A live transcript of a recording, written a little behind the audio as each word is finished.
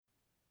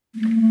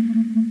Welcome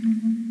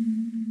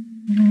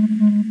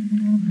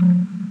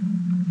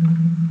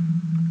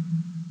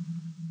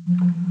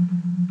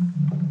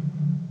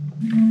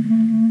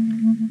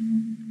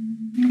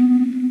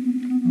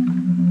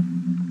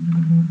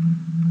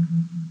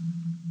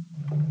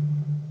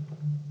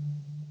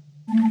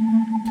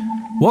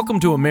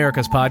to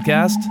America's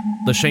podcast,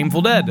 The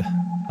Shameful Dead,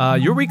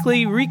 your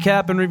weekly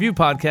recap and review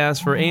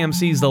podcast for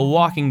AMC's The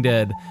Walking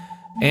Dead.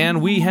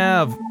 And we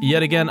have,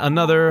 yet again,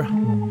 another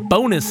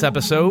bonus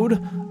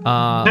episode,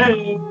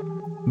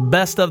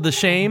 Best of the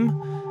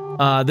Shame.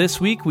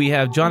 This week we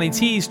have Johnny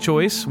T's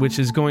choice, which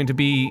is going to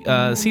be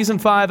Season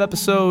 5,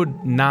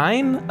 Episode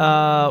 9,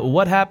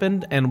 What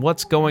Happened and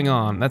What's Going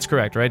On. That's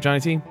correct, right, Johnny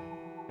T?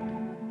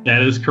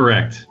 That is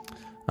correct.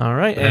 All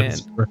right.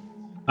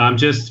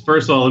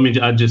 First of all, let me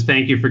just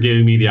thank you for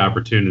giving me the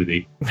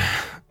opportunity.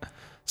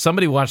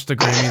 Somebody watched the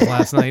Grammys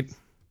last night.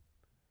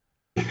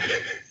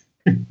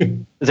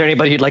 Is there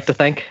anybody you'd like to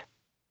thank?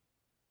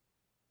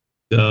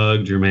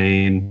 Doug,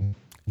 Jermaine.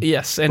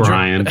 Yes, and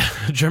Brian.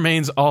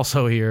 Jermaine's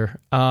also here.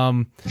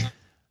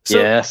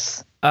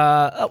 Yes.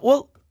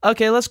 Well,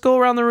 okay, let's go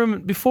around the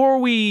room. Before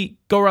we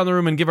go around the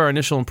room and give our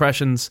initial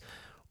impressions,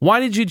 why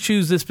did you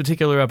choose this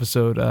particular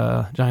episode,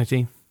 Johnny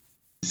T?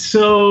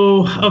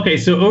 So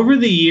over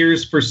the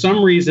years, for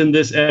some reason,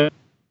 this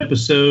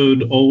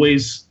episode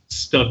always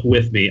stuck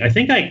with me. I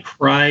think I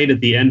cried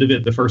at the end of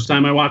it the first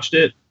time I watched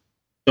it.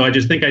 So I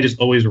just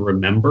always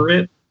remember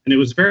it. And it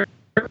was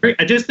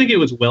I just think it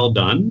was well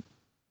done.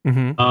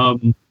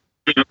 Mm-hmm.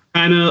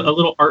 Kind of a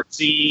little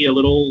artsy, a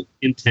little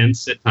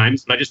intense at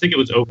times, but I just think it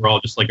was overall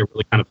just like a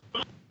really kind of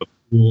a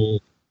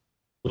cool,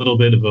 little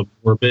bit of a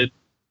morbid,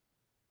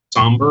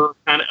 somber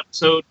kind of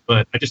episode.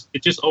 But I just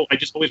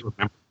always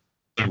remember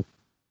it.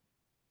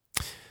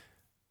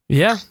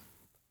 Yeah.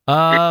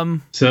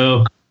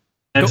 So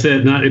that's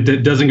it.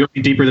 It doesn't go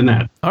any deeper than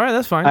that. All right,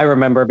 that's fine. I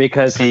remember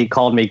because he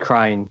called me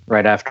crying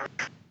right after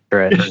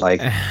it,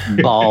 like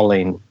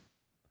bawling.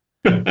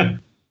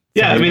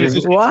 Yeah, I mean, it's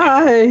just,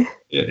 why?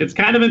 It's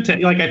kind of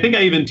intense. Like, I think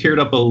I even teared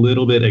up a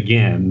little bit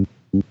again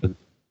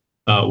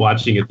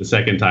watching it the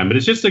second time. But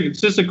it's just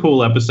a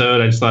cool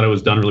episode. I just thought it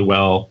was done really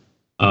well.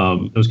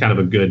 It was kind of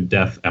a good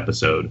death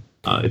episode,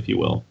 if you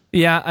will.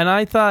 Yeah, and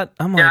I thought,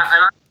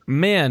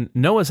 man,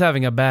 Noah's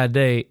having a bad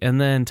day, and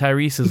then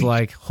Tyrese is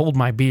like, hold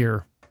my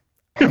beer.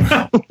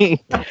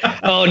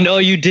 Oh, no,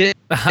 you did.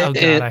 Oh,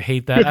 God, I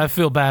hate that. I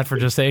feel bad for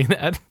just saying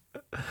that.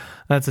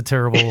 That's a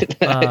terrible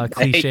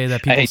cliche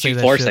that people say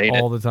that shit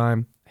all the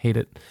time. Hate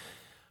it.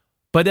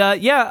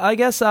 But yeah, I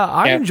guess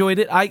I enjoyed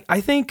it.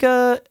 I think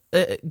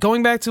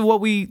going back to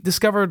what we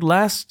discovered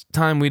last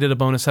time we did a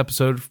bonus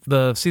episode,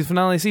 the season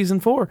finale, season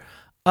 4,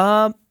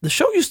 the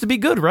show used to be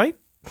good, right?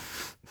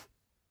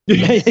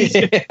 Even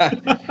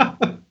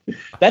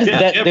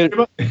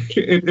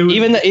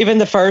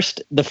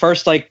the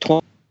first like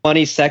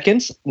 20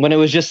 seconds when it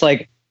was just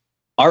like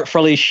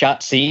artfully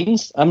shot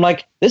scenes, I'm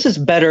like, this is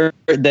better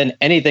than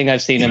anything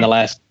I've seen in the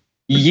last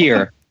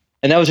year.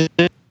 And that was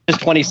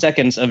just 20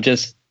 seconds of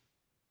just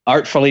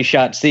artfully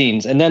shot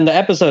scenes. And then the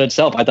episode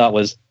itself I thought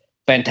was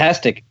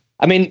fantastic.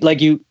 I mean, like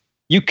you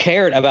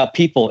cared about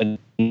people in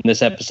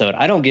this episode.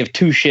 I don't give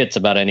two shits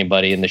about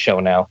anybody in the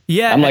show now.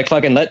 Yeah. I'm like,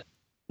 fucking let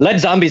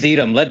zombies eat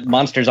them. Let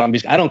monster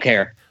zombies. I don't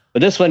care.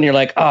 But this one, you're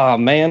like, oh,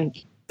 man.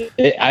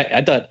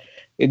 I thought,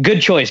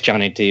 good choice,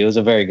 Johnny T. It was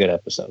a very good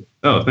episode.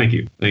 Oh, thank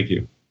you. Thank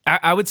you.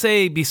 I would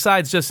say,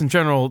 besides just in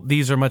general,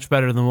 these are much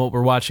better than what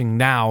we're watching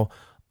now.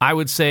 I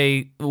would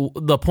say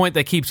the point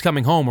that keeps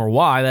coming home, or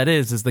why that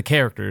is the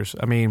characters.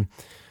 I mean,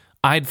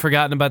 I'd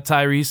forgotten about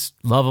Tyrese.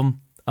 Love him.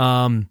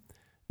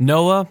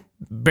 Noah,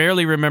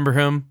 barely remember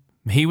him.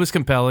 He was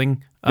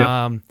compelling. Yep.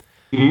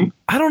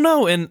 I don't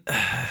know. And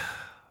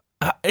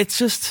it's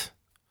just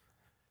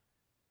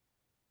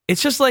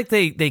like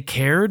they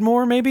cared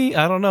more, maybe.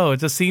 I don't know.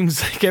 It just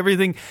seems like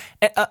everything.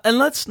 And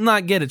let's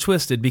not get it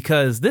twisted,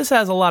 because this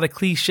has a lot of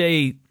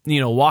cliche,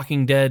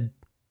 Walking Dead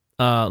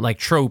like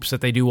tropes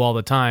that they do all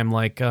the time.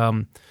 Like,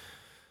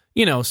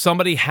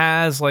 somebody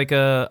has like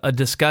a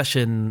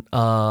discussion,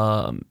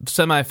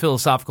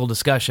 semi-philosophical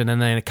discussion, and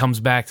then it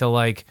comes back to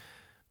like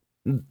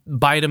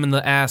bite them in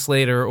the ass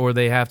later, or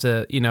they have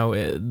to,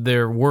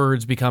 their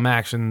words become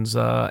actions.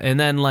 And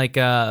then like,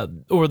 or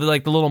the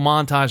little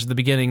montage at the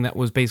beginning that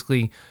was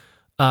basically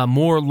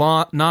more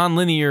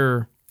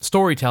non-linear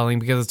storytelling,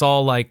 because it's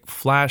all like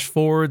flash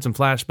forwards and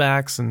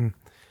flashbacks. And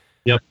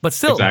but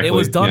still, exactly. It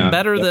was done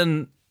better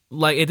than,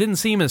 like, it didn't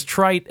seem as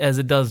trite as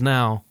it does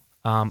now.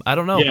 I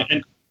don't know. Yeah,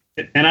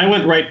 and I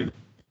went right,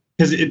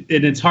 because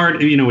it's hard,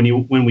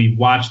 when we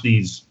watch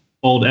these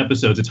old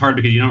episodes, it's hard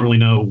because you don't really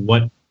know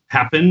what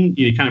happened.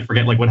 You kind of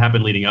forget like what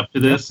happened leading up to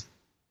this.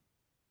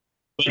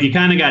 But you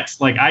kind of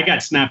I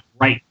got snapped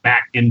right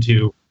back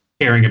into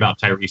caring about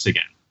Tyrese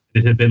again.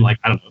 It had been like,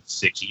 I don't know,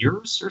 6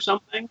 years or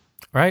something.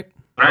 Right.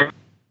 And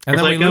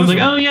then I was like,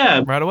 oh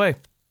yeah, right away.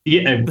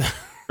 Yeah,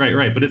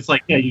 right. But it's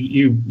like, yeah,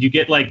 you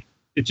get like,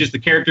 it's just the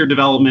character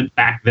development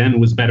back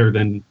then was better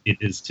than it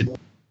is today.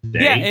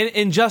 Yeah,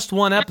 in just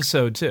one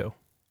episode too.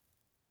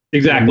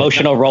 Exactly.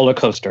 Emotional roller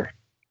coaster,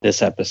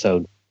 this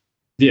episode.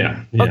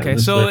 Yeah. Okay,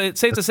 so it's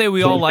safe to say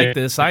we all like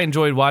this. I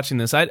enjoyed watching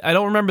this. I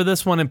don't remember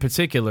this one in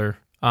particular,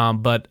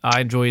 but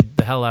I enjoyed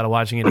the hell out of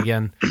watching it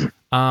again.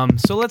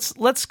 So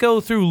let's go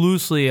through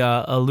loosely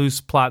a loose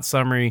plot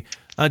summary.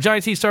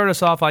 Johnny T, start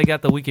us off. I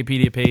got the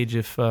Wikipedia page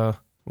if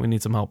we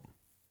need some help.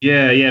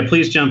 Yeah,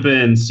 please jump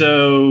in.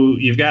 So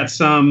you've got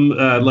some,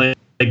 like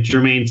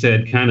Jermaine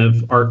said, kind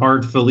of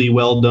artfully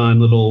well done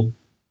little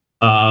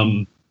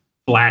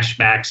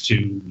flashbacks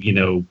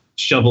to,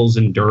 shovels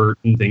and dirt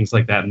and things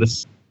like that, and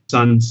the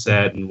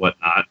sunset and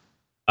whatnot.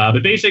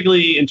 But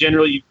basically, in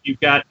general, you've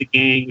got the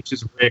gang, which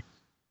is Rick,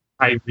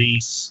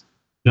 Tyrese,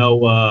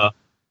 Noah,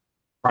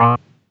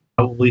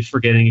 probably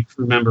forgetting a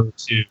crew member or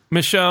two.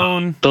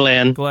 Michonne.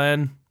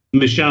 Glenn.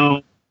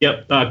 Michonne.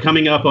 Yep.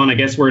 Coming up on, I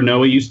guess, where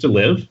Noah used to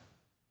live,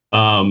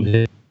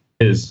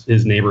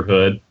 his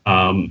neighborhood.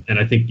 And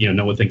I think,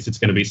 Noah thinks it's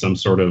going to be some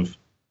sort of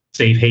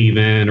safe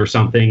haven or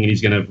something, and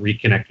he's going to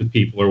reconnect with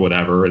people or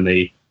whatever. And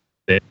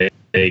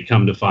they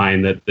come to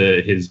find that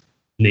his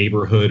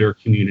neighborhood or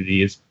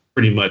community is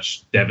pretty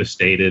much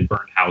devastated,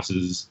 burnt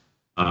houses,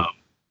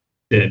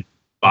 dead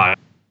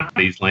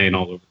bodies laying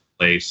all over the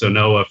place. So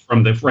Noah,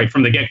 from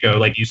the get-go,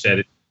 like you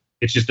said,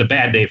 it's just a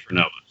bad day for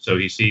Noah. So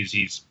he sees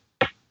he's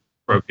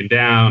broken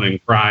down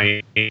and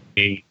crying.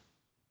 The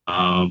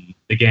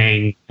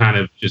gang kind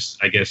of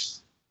just, I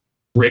guess,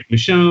 Rick,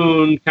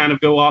 Michonne kind of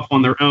go off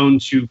on their own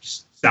to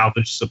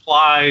salvage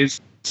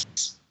supplies.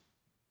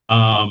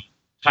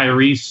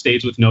 Tyrese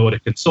stays with Noah to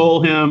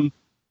console him.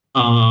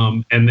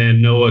 And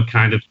then Noah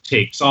kind of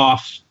takes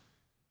off,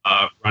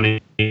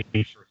 running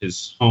for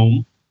his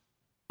home.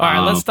 All right,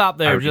 let's stop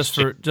there just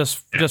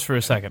for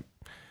a second.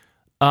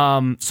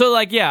 So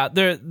like, yeah,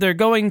 they're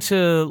going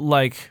to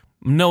like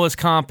Noah's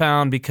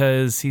compound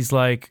because he's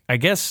like, I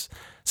guess.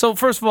 So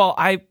first of all,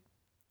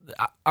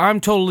 I'm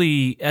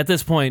totally at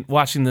this point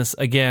watching this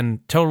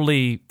again,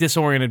 totally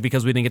disoriented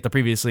because we didn't get the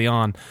previously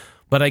on.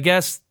 But I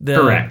guess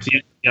correct.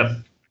 Yep.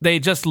 They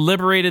just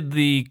liberated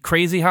the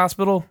crazy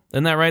hospital,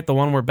 isn't that right? The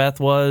one where Beth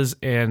was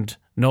and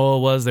Noah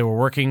was. They were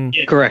working.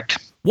 Yeah. Correct.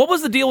 What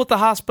was the deal with the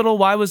hospital?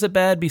 Why was it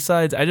bad?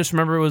 Besides, I just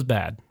remember it was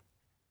bad.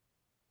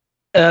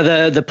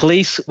 The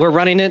police were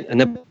running it, and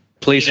the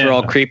police were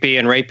all creepy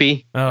and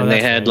rapey, and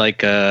they had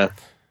like a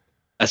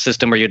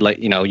system where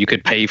you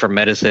could pay for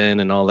medicine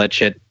and all that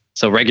shit.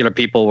 So regular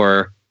people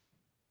were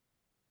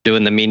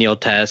doing the menial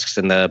tasks,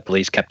 and the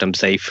police kept them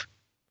safe,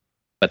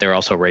 but they were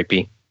also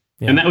rapey.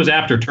 Yeah. And that was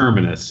after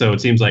Terminus. So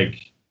it seems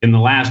like in the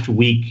last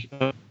week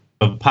of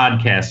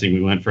podcasting,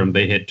 we went from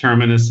they hit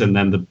Terminus and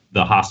then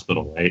the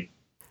hospital, right?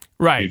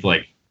 Right. We've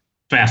like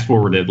fast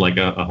forwarded like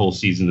a whole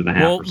season and a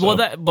half. Or so.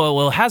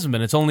 Well, it hasn't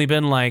been. It's only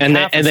been like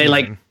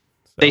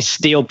they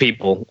steal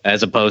people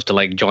as opposed to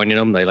like joining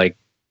them. They like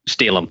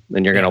steal them,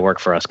 and you're going to work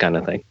for us, kind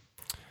of thing.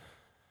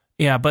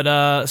 Yeah,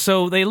 but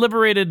so they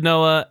liberated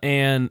Noah,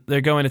 and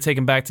they're going to take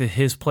him back to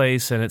his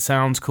place, and it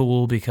sounds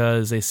cool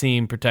because they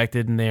seem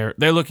protected, and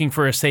they're looking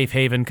for a safe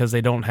haven because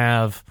they don't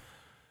have,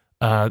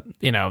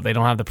 they don't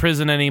have the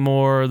prison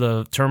anymore.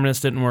 The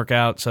Terminus didn't work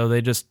out, so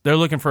they're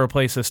looking for a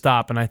place to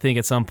stop. And I think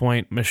at some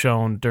point,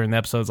 Michonne during the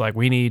episode's like,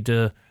 we need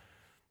to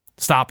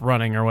stop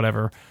running or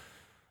whatever.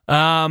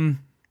 And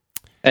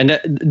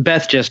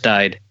Beth just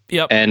died.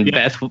 Yep. And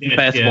Beth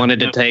wanted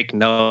to take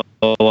Noah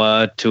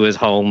to his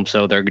home,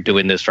 so they're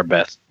doing this for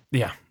Beth.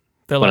 Yeah.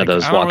 They're one of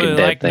those Walking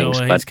Dead things.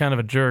 Noah. He's kind of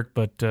a jerk,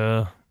 but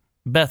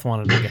Beth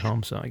wanted to get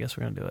home, so I guess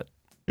we're going to do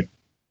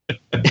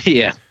it.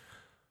 Yeah.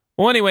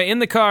 Well, anyway, in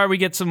the car we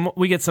get some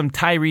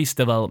Tyrese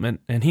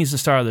development, and he's the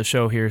star of the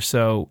show here.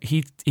 So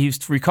he's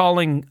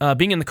recalling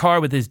being in the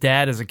car with his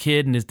dad as a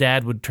kid, and his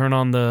dad would turn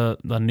on the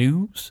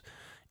news.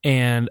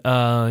 And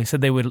he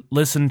said they would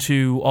listen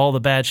to all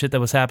the bad shit that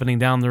was happening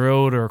down the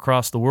road or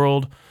across the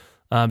world,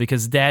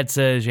 because Dad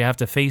says you have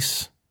to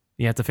face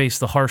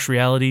the harsh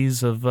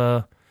realities of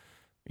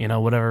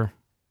whatever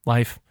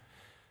life.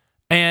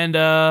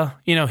 And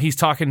he's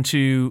talking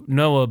to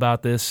Noah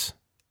about this,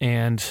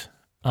 and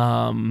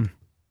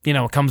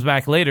it comes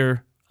back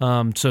later.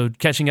 So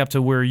catching up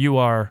to where you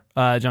are,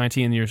 Johnny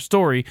T, in your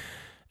story.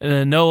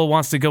 Noah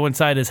wants to go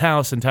inside his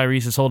house, and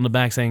Tyrese is holding him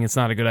back, saying it's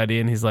not a good idea.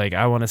 And he's like,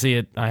 I want to see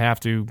it. I have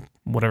to,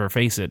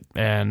 face it.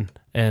 And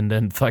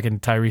then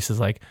fucking Tyrese is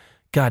like,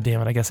 God damn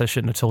it, I guess I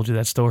shouldn't have told you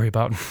that story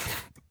about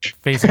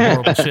facing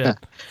horrible shit.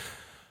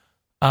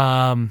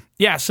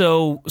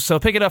 So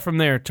pick it up from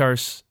there,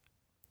 Tars.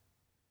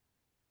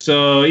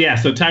 So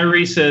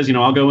Tyrese says,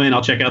 I'll go in,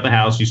 I'll check out the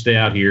house, you stay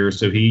out here.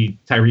 So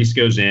Tyrese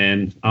goes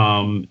in.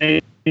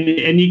 And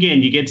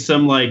again, you get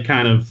some like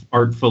kind of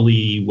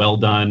artfully well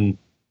done.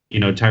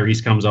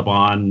 Tyrese comes up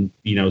on,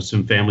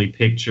 some family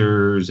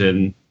pictures,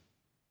 and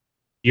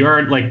you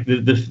are like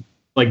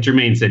like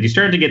Jermaine said, you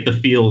started to get the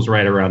feels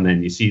right around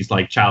then. You see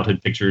like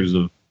childhood pictures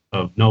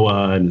of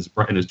Noah and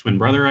his twin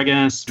brother, I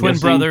guess. Twin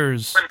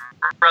brothers.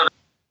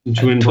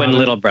 Twin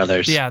little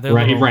brothers. Yeah, they're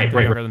right.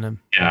 Than him.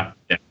 Yeah.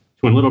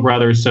 Twin little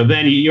brothers. So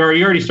then you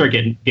already start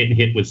getting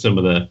hit with some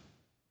of the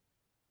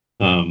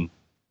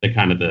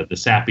kind of the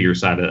sappier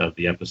side of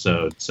the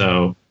episode.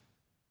 So.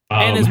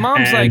 And his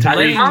mom's like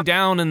laying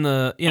down in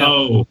the,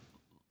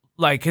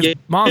 like his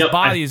mom's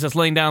body is just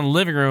laying down in the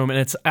living room, and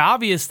it's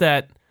obvious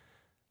that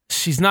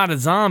she's not a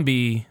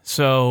zombie,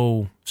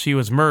 so she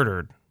was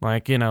murdered.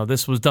 Like,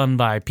 this was done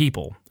by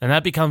people, and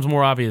that becomes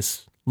more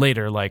obvious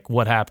later, like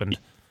what happened.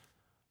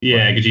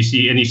 Yeah, because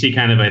you see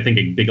kind of, I think,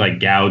 a big like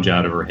gouge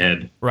out of her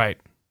head, right?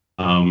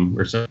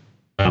 Or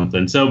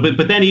something. So,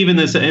 but then even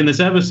in this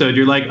episode,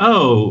 you're like,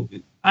 oh,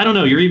 I don't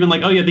know. You're even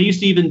like, oh yeah, they used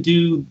to even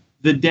do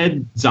the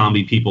dead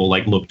zombie people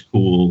like looked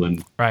cool,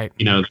 and right.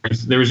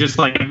 There was just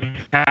like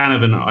kind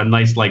of a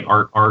nice like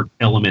art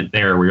element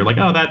there where you're like,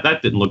 oh,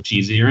 that didn't look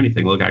cheesy or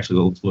anything. Look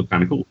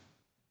kind of cool.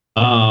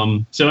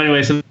 So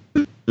anyway, so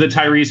the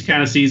Tyrese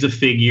kind of sees a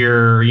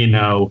figure,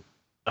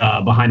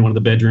 behind one of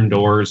the bedroom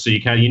doors. So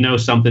you kind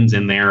of, something's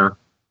in there.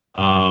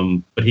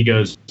 But he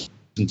goes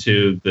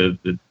into the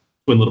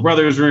twin little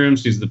brothers' room,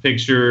 sees the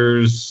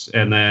pictures,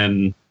 and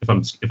then if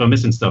I'm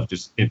missing stuff,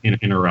 just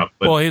interrupt.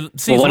 But he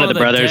sees one of the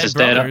brothers is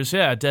dead.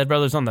 Yeah, dead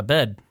brothers on the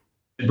bed.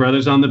 Dead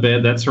brothers on the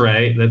bed. That's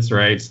right.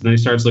 So then he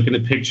starts looking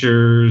at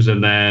pictures,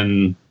 and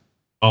then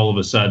all of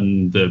a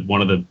sudden,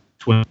 one of the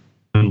twin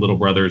little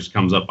brothers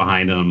comes up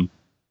behind him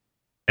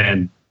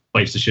and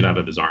bites the shit out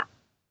of his arm.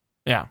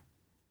 Yeah.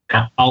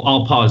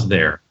 I'll pause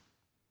there.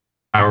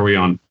 How are we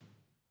on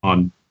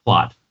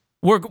plot?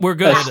 We're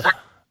good.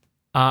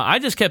 I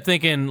just kept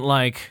thinking,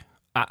 like,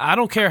 I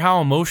don't care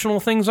how emotional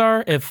things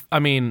are.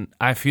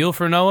 I feel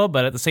for Noah,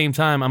 but at the same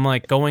time, I'm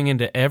like going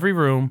into every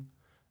room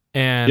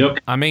and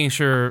I'm making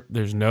sure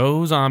there's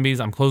no zombies.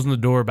 I'm closing the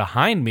door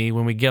behind me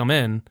when we get them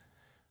in.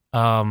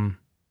 But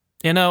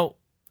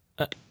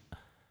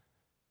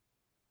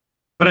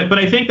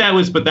I think that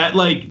was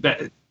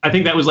I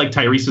think that was like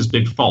Tyrese's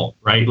big fault,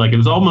 right? Like it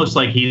was almost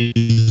like he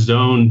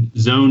zoned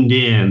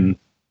in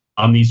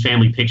on these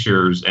family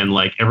pictures and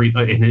like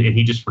and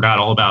he just forgot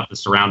all about the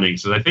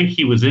surroundings. So I think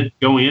he was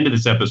going into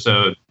this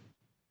episode.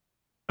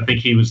 I think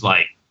he was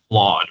like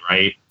flawed,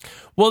 right?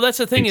 Well, that's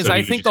the thing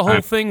I think the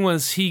whole thing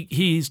was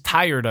he's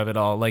tired of it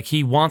all. Like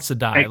he wants to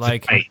die.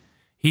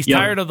 He's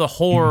tired of the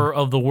horror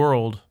of the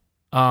world.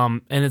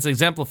 And it's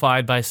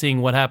exemplified by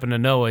seeing what happened to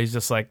Noah. He's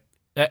just like,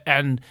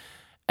 and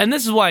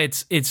this is why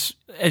it's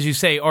as you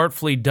say,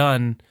 artfully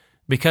done,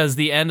 because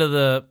the end of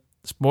the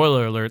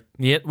spoiler alert.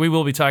 We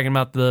will be talking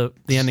about the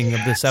ending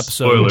of this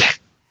episode.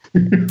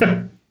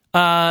 Spoiler.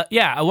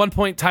 At one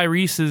point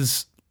Tyrese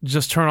is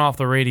just turn off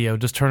the radio,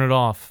 just turn it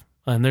off.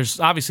 And there's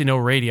obviously no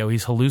radio.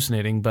 He's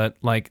hallucinating, but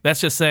like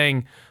that's just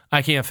saying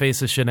I can't face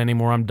this shit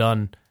anymore. I'm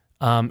done.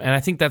 And I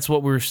think that's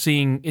what we're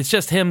seeing. It's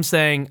just him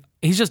saying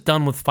he's just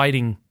done with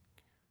fighting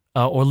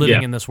or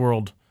living in this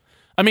world.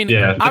 I mean,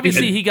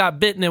 obviously he got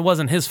bit and it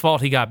wasn't his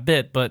fault he got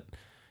bit, but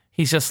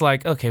he's just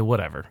like, okay,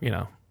 whatever,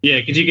 Yeah,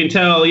 because you can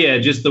tell,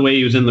 just the way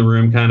he was in the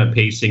room kind of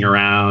pacing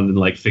around and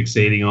like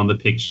fixating on the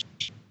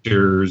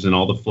pictures and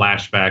all the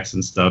flashbacks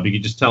and stuff. You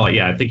could just tell,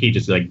 I think he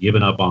just like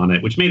given up on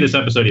it, which made this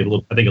episode a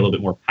little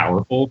bit more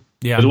powerful.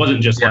 Yeah. Because it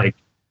wasn't just like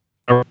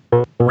a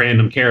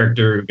random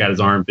character who got his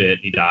arm bit,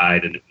 he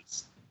died, and it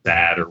was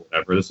sad or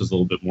whatever. This was a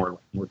little bit more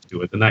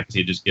to it than that because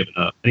he had just given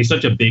up. And he's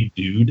such a big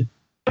dude.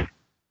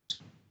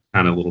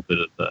 Kind of a little bit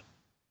of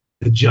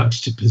the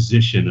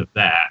juxtaposition of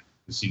that.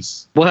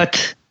 He's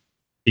what?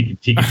 He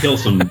can kill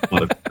some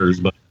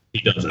motherfuckers, but he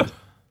doesn't.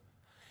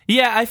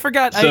 Yeah, I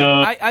forgot.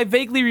 So, I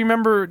vaguely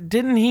remember,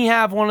 didn't he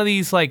have one of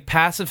these like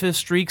pacifist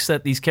streaks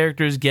that these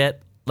characters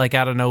get like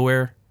out of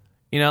nowhere?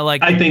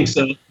 I think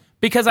so.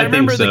 Because I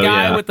remember the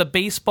guy with the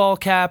baseball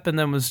cap and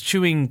then was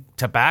chewing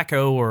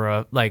tobacco or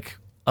a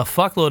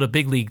fuckload of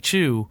Big League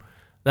Chew.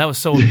 That was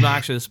so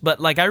obnoxious. But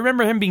like I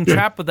remember him being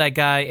trapped with that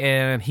guy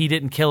and he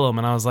didn't kill him,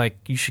 and I was like,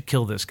 you should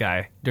kill this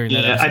guy during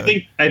that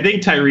episode. I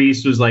think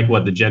Tyrese was like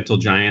the gentle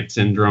giant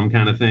syndrome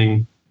kind of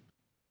thing.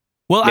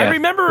 Well, I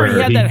remember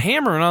he had that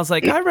hammer, and I was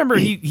like, I remember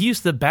he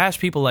used to bash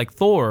people like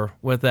Thor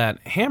with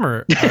that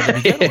hammer to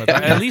begin with,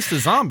 at least the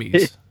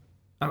zombies.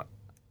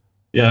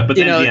 Yeah, but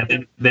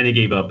then he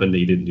gave up and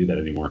he didn't do that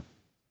anymore.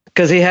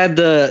 Because he had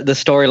the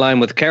storyline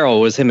with Carol,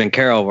 was him and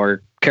Carol,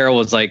 where Carol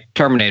was like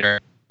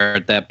Terminator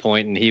at that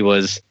point, and he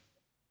was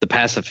the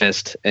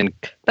pacifist, and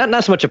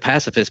not so much a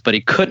pacifist, but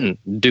he couldn't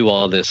do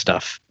all this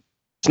stuff.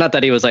 It's not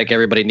that he was like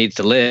everybody needs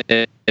to live.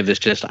 It's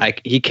just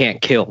he can't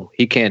kill.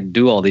 He can't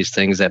do all these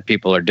things that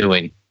people are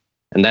doing,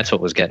 and that's what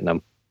was getting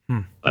him.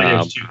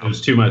 It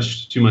was too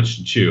much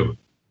to chew.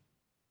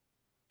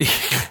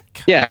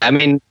 Yeah, I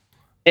mean,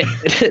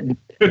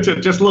 it's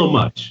just a little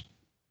much.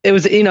 It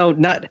was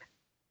not.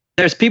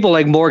 There's people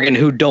like Morgan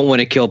who don't want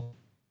to kill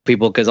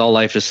people because all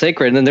life is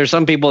sacred, and then there's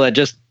some people that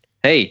just,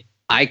 hey,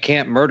 I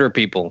can't murder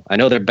people. I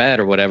know they're bad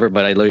or whatever,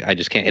 but I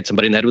just can't hit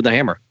somebody in the head with a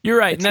hammer. You're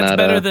right, and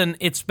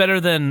that's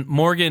better than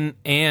Morgan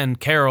and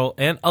Carol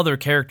and other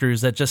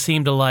characters that just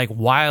seem to like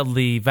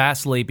wildly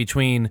vacillate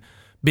between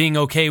being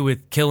okay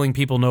with killing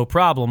people no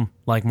problem,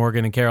 like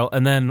Morgan and Carol,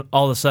 and then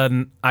all of a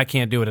sudden I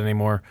can't do it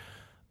anymore.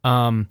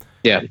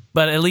 Yeah,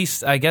 but at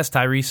least I guess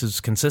Tyrese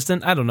is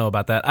consistent. I don't know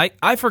about that.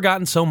 I've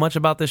forgotten so much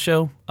about this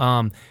show.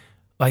 I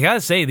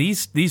gotta say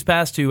these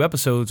past two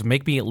episodes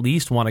make me at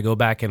least want to go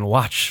back and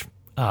watch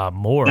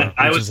More.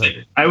 I was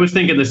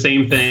thinking the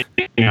same thing.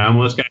 I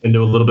almost got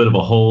into a little bit of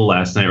a hole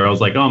last night where I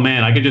was like, oh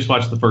man, I could just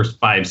watch the first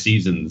 5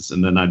 seasons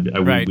and then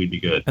we'd be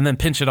good. And then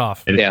pinch it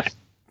off. And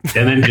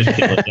then just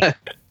kill it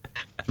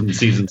from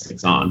season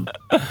 6 on.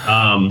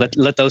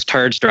 Let those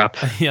turds drop.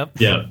 Yep.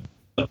 Yeah.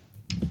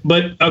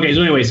 But okay,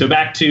 so anyway, so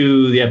back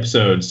to the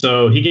episode.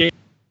 So he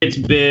gets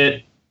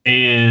bit,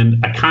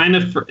 and I kind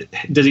of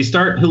does he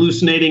start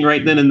hallucinating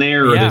right then and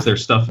there, or is there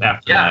stuff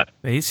after that?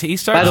 He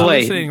starts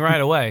hallucinating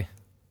right away.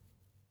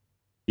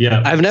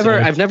 Yeah, I've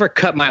never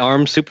cut my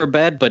arm super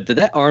bad, but did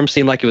that arm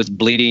seem like it was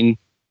bleeding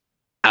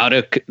out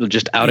of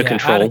control? Out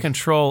of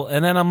control.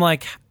 And then I'm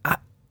like,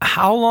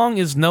 how long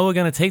is Noah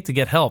going to take to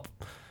get help?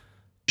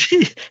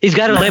 He's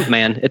got a limp,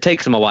 man. It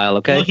takes him a while.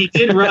 Okay. Well, he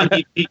did run.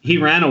 He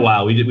ran a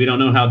while. We don't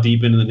know how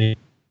deep into the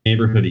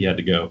neighborhood he had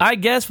to go. I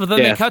guess, but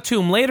then they cut to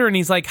him later, and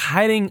he's like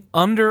hiding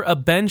under a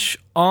bench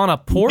on a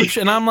porch,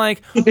 and I'm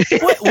like,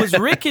 what was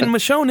Rick and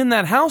Michonne in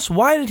that house?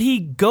 Why did he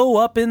go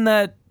up in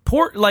that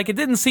porch? Like, it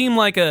didn't seem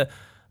like a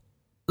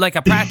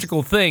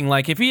practical thing.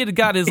 Like, if he had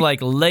got his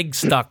like leg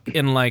stuck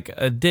in like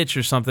a ditch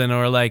or something,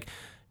 or like,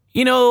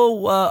 where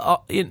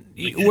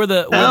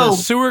the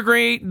sewer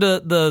drain,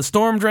 the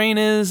storm drain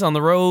is on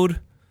the road,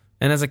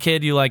 and as a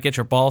kid you like get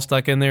your ball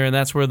stuck in there, and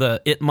that's where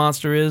the It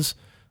monster is,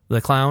 the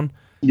clown.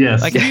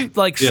 Yes. Like if you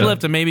like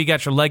slipped and maybe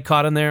got your leg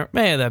caught in there,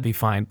 man, that'd be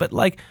fine. But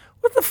like,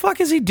 what the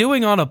fuck is he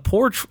doing on a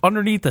porch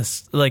underneath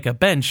a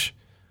bench?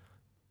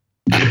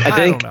 I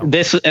think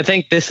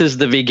this is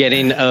the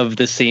beginning of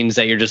the scenes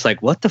that you're just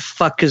like, what the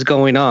fuck is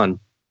going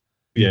on?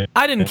 Yeah.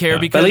 I didn't care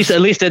because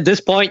at least at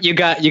this point you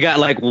got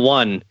like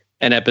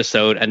an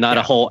episode and not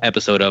a whole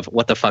episode of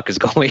what the fuck is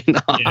going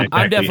on. Yeah, exactly.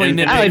 I'm definitely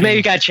nitpicking. Maybe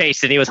he got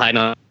chased and he was hiding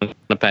on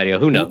the patio.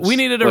 Who knows? We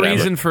needed a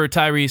reason for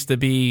Tyrese to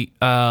be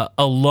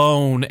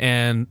alone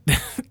and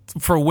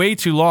for way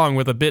too long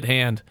with a bit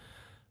hand.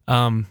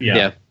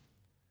 Yeah.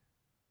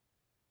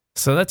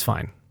 So that's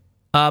fine.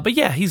 But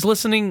yeah, he's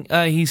listening.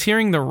 He's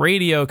hearing the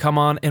radio come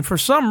on, and for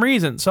some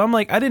reason, so I'm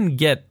like, I didn't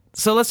get.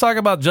 So let's talk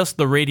about just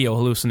the radio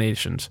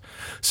hallucinations.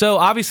 So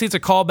obviously, it's a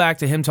callback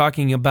to him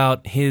talking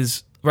about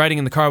his riding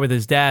in the car with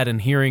his dad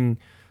and hearing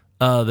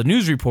the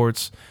news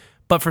reports.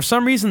 But for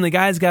some reason, the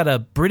guy's got a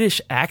British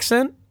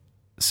accent.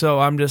 So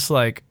I'm just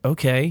like,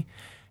 okay.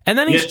 And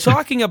then he's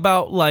talking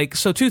about like,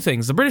 so 2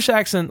 things. The British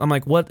accent, I'm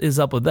like, what is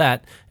up with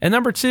that? And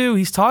number 2,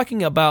 he's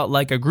talking about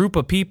like a group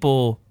of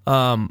people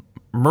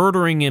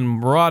murdering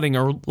and marauding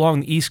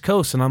along the East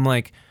Coast. And I'm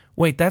like,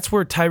 wait, that's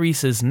where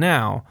Tyrese is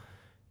now.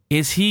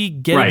 Is he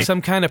getting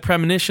some kind of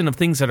premonition of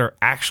things that are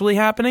actually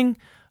happening?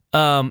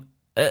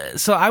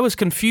 So I was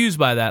confused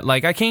by that.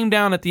 Like, I came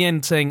down at the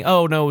end saying,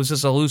 oh, no, it was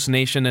just a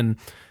hallucination, and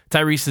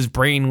Tyrese's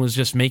brain was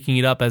just making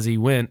it up as he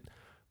went.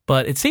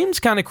 But it seems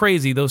kind of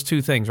crazy, those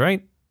 2 things,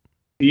 right?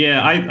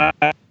 Yeah,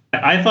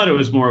 I thought it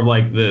was more of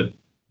like the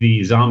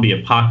zombie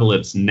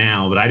apocalypse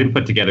now, but I didn't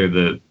put together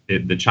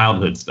the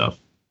childhood stuff.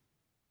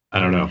 I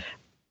don't know.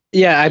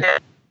 Yeah,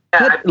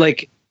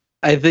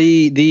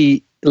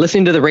 the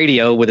listening to the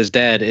radio with his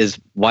dad is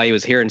why he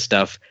was hearing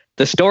stuff.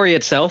 The story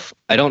itself,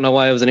 I don't know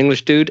why it was an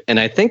English dude, and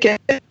I think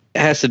it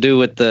has to do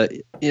with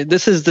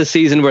this is the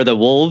season where the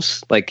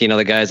wolves, like,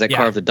 the guys that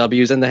carve the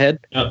W's in the head.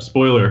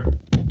 Spoiler.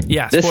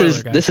 Yeah, this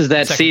is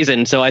that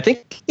season, so I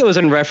think it was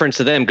in reference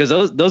to them, because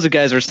those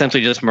guys are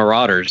essentially just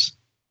marauders,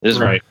 just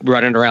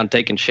running around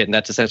taking shit, and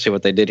that's essentially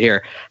what they did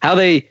here. I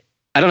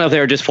don't know if they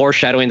were just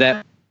foreshadowing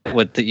that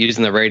with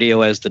using the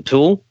radio as the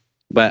tool,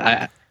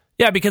 but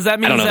because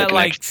that means that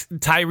like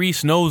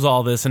Tyrese knows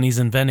all this and he's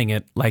inventing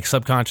it like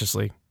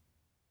subconsciously.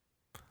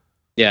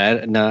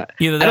 Yeah, no,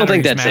 I don't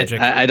think that's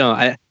magic.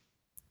 I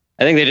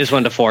think they just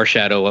wanted to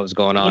foreshadow what was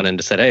going on and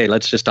just said, hey,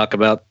 let's just talk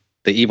about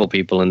the evil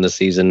people in this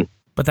season.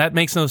 But that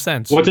makes no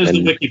sense. What does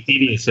the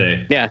Wikipedia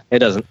say? Yeah, it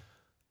doesn't.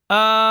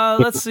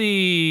 Let's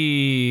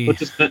see. What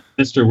does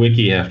Mr.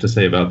 Wiki have to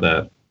say about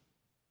that?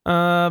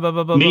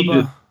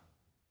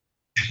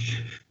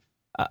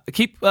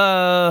 Keep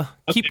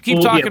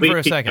talking for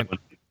a second.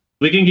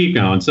 We can keep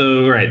going.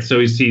 So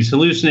he's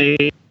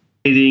hallucinating.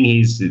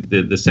 He's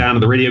the sound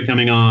of the radio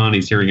coming on.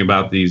 He's hearing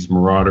about these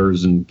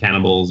marauders and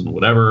cannibals and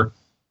whatever.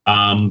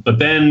 But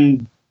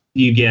then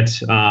you get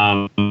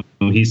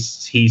he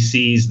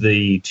sees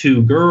the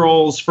 2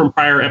 girls from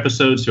prior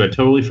episodes who I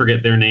totally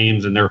forget their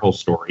names and their whole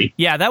story.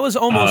 Yeah, that was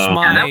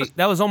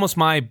almost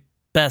my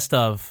best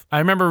of. I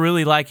remember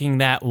really liking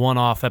that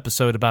one-off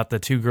episode about the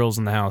 2 girls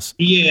in the house.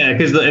 Yeah,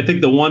 because I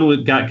think the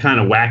one got kind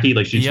of wacky,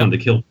 like she just wanted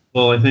to kill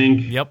people, I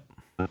think. Yep.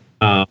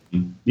 So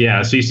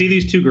you see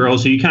these 2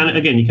 girls who you kind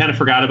of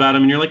forgot about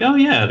them, and you're like, oh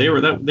yeah, they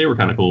were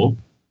kind of cool.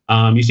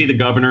 You see the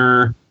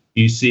governor.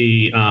 You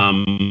see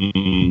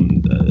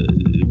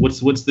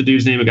what's the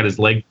dude's name who got his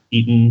leg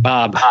eaten?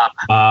 Bob.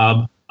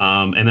 And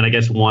then I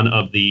guess one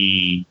of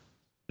the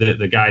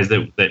guys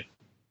that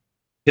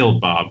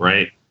killed Bob,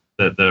 right?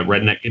 The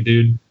redneck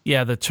dude.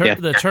 Yeah, the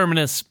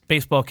Terminus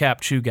baseball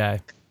cap chew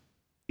guy.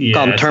 Yeah,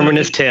 called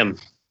Terminus Tim.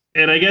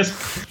 And I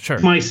guess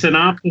my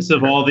synopsis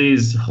of all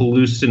these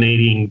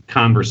hallucinating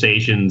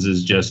conversations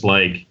is just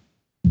like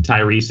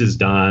Tyrese is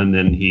done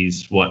and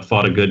he's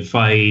fought a good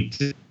fight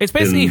It's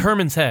basically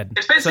Herman's head.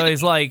 So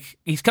he's like,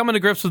 he's coming to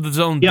grips with his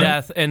own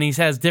death, and he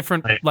has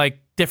different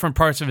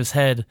parts of his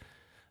head,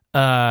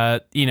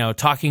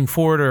 talking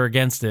for it or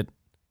against it.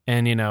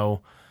 And,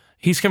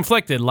 he's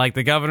conflicted, like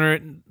the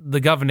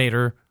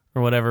governor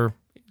or whatever,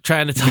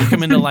 trying to talk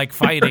him into like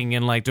fighting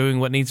and like doing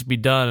what needs to be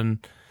done.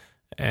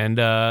 And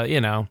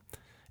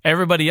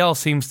everybody else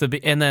seems to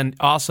be, and then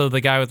also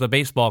the guy with the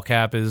baseball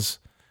cap is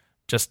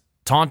just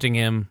taunting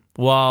him,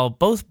 while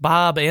both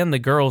Bob and the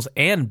girls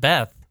and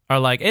Beth are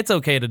like, it's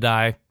okay to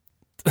die.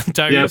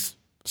 Tyrese. Yep.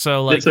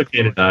 So like, it's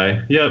okay to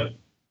die. Yep.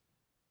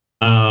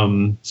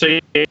 So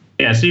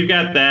you've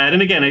got that.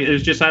 And again, it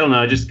was just, I don't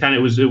know, just kind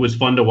of, it was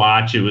fun to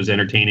watch. It was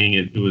entertaining.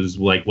 It was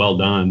like well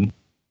done.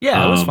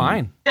 Yeah, it was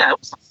fine. Yeah.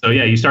 So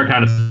you start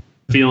kind of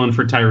feeling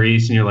for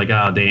Tyrese, and you're like,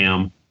 oh,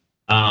 damn.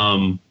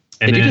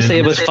 Did you just say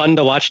it was fun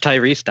to watch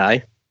Tyrese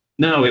die?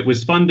 No, it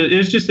was fun it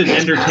was just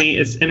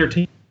it's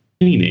entertaining,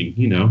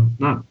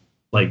 not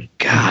like,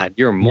 God,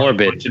 you're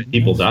morbid.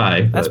 People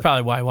die. That's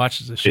probably why he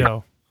watches the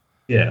show.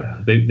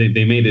 Yeah,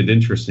 they made it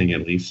interesting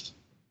at least.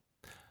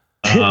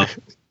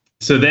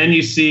 So then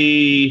you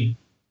see,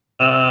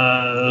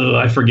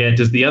 I forget.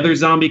 Does the other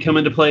zombie come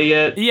into play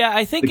yet? Yeah,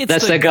 I think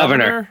that's the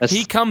governor.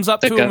 He comes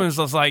up to him and is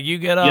just like, "You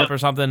get up" or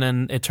something,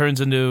 and it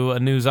turns into a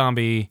new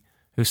zombie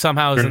who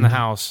somehow is in the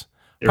house.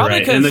 Probably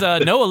because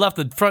Noah left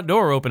the front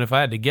door open. If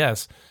I had to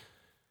guess.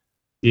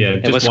 Yeah,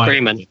 it was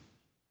screaming.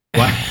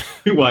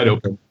 Wide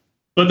open.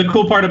 But the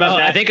cool part about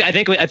that, I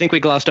think we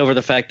glossed over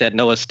the fact that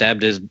Noah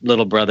stabbed his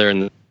little brother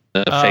in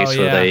the face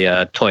with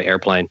a toy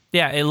airplane.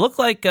 Yeah, it looked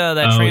like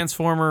that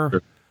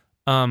Transformer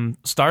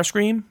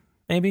Starscream,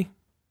 maybe.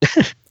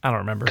 I don't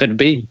remember. Could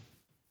be.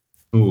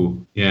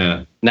 Ooh,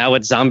 yeah. Now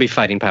it's zombie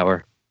fighting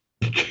power.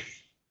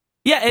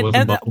 Yeah,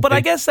 but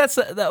I guess that's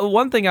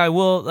one thing I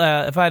will,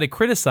 if I had to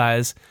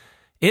criticize,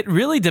 it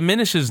really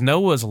diminishes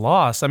Noah's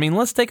loss. I mean,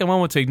 let's take a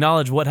moment to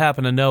acknowledge what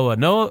happened to Noah.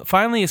 Noah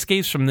finally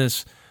escapes from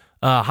this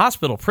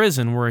hospital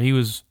prison where he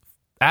was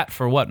at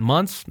for what,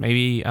 months?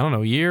 Maybe, I don't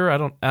know, a year? I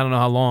don't know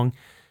how long.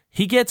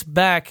 He gets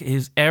back,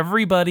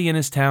 everybody in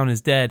his town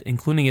is dead,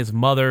 including his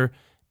mother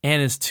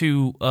and his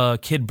two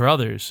kid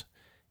brothers.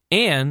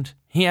 And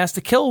he has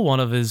to kill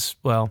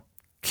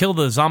kill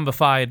the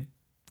zombified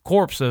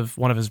corpse of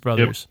one of his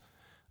brothers.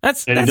 Yep.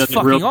 That's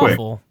fucking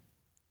awful.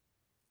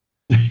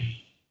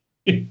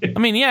 I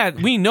mean, yeah,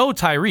 we know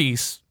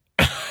Tyrese,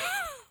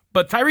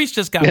 but Tyrese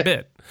just got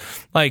bit.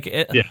 Like,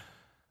 at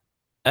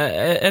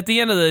the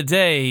end of the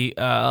day,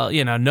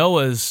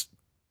 Noah's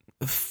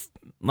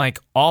like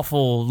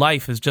awful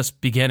life is just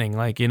beginning.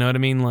 Like, you know what I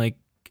mean? Like,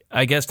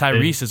 I guess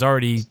Tyrese has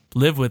already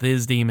lived with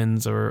his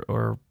demons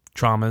or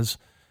traumas.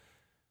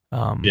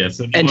 And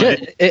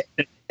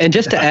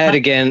just to add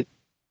again,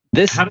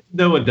 how did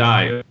Noah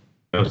die?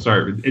 Oh,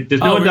 sorry. Does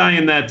Noah die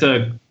in that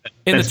in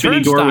that the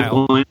spinning door with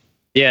line?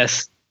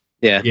 Yes.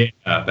 Yeah. Yeah,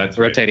 that's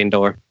rotating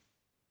door.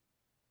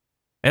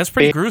 That's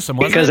pretty gruesome,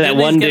 wasn't because it? That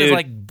one dude, his,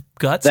 like,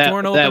 guts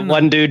torn open? That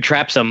one dude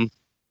traps him.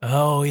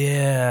 Oh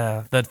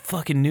yeah, that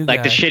fucking new guy.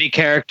 Like the shitty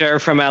character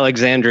from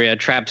Alexandria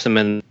traps him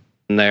in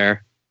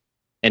there,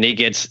 and he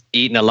gets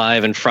eaten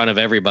alive in front of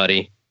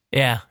everybody.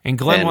 Yeah, and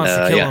Glenn wants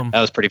to kill him.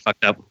 That was pretty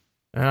fucked up.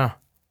 Yeah,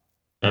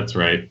 that's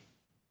right.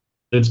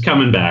 It's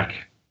coming back.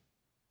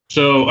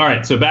 So, all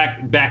right. So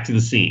back to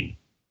the scene.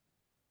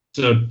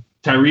 So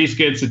Tyrese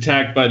gets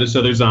attacked by this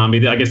other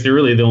zombie. I guess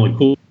the only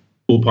cool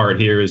part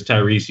here is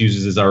Tyrese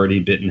uses his already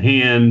bitten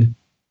hand.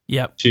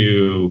 Yep.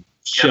 To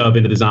shove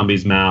into the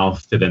zombie's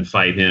mouth to then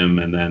fight him,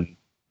 and then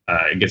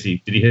I guess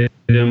did he hit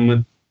him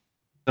with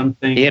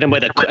something? He hit him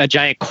with a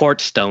giant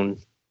quartz stone.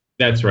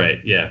 That's right.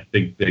 Yeah,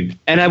 big.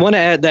 And I want to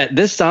add that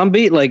this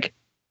zombie, like,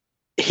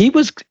 it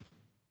was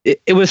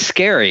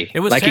scary. It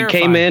was like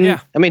terrifying. He came in. Yeah.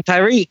 I mean,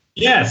 Tyrese.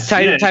 Yes.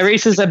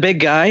 Tyrese is a big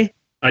guy,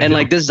 and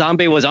like this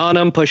zombie was on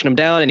him, pushing him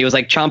down, and he was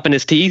like chomping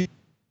his teeth.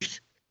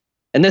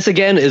 And this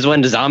again is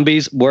when the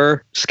zombies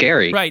were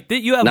scary. Right.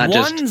 You have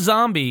one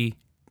zombie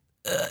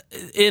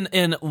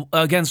in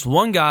against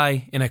one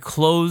guy in a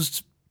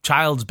closed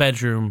child's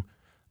bedroom,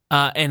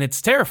 and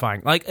it's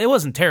terrifying. Like, it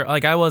wasn't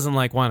like I wasn't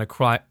like wanting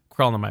to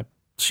crawl into my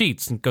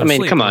sheets and go. I mean,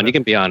 sleep, come on, you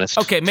can be honest.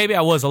 Okay, maybe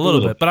I was a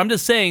little bit, but I'm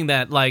just saying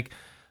that like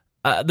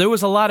there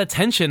was a lot of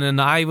tension, and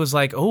I was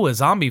like, oh, a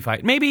zombie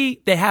fight.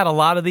 Maybe they had a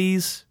lot of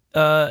these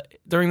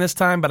during this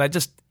time, but I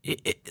just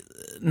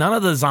none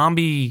of the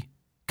zombie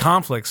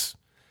conflicts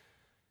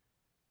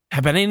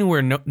have been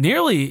anywhere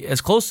nearly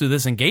as close to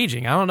this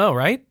engaging. I don't know,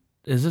 right?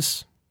 Is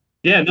this?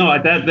 Yeah, no,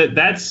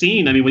 that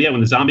scene. I mean, when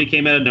the zombie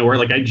came out of nowhere,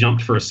 like I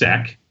jumped for a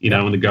sec,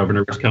 when the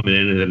governor was coming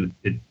in, and then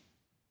it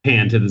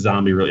panned to the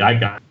zombie. Really,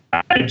 I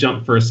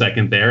jumped for a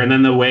second there, and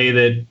then the way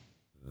that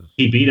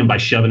he beat him by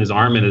shoving his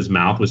arm in his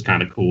mouth was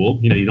kind of cool.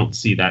 You don't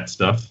see that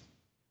stuff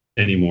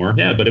anymore.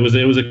 Yeah, but it was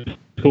a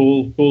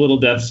cool little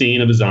death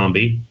scene of a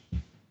zombie.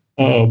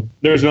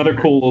 There's another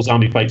cool little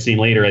zombie fight scene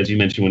later, as you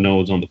mentioned, when Noah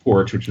was on the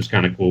porch, which was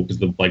kind of cool because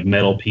the like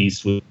metal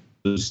piece was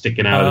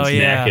sticking out of its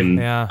neck, and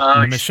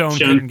Michonne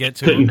couldn't get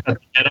to him. Cut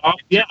the head off.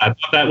 Yeah, I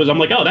thought that was. I'm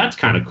like, oh, that's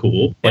kind of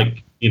cool. Yeah.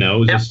 Like, it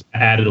was just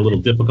added a little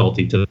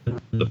difficulty to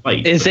the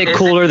fight. Is it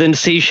cooler than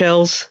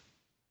seashells?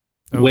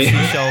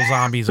 Seashell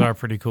zombies are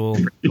pretty cool.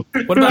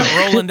 What about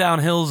rolling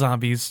downhill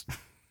zombies?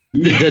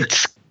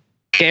 The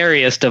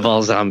scariest of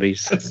all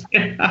zombies.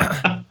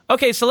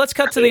 Okay, so let's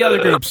cut to the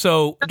other group.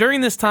 So during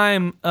this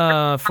time,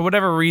 for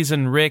whatever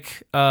reason,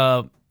 Rick,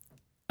 Michonne,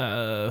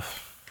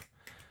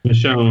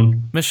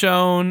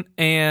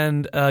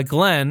 and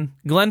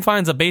Glenn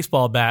finds a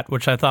baseball bat,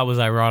 which I thought was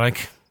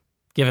ironic,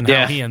 given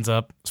how he ends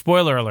up.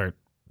 Spoiler alert.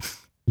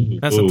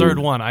 That's the third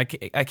one. I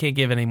can't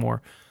give any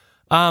more.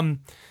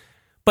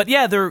 But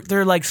yeah,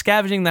 they're like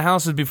scavenging the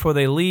houses before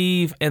they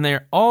leave, and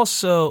they're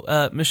also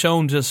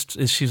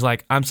Michonne she's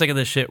like, I'm sick of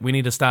this shit. We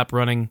need to stop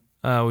running.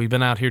 We've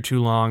been out here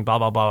too long. Blah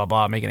blah blah blah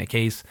blah, making a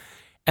case.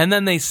 And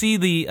then they see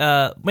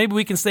maybe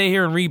we can stay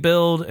here and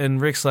rebuild.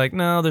 And Rick's like,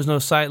 no, there's no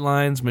sight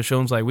lines.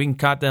 Michonne's like, we can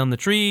cut down the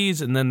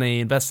trees. And then they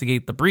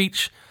investigate the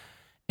breach,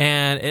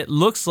 and it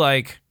looks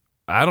like,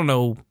 I don't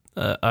know,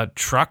 a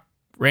truck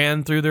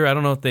ran through there. I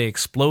don't know if they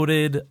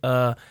exploded.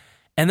 And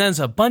there's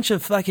a bunch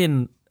of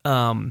fucking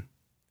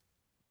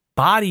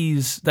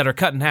bodies that are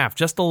cut in half,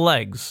 just the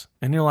legs.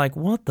 And you're like,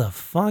 what the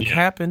fuck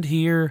happened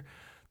here?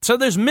 So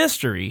there's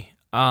mystery.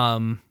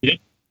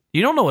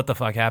 You don't know what the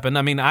fuck happened.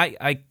 I mean,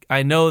 I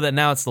know that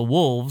now it's the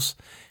wolves.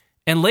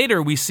 And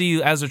later we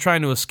see, as they're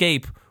trying to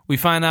escape, we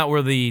find out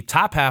where the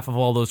top half of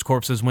all those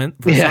corpses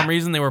went. For some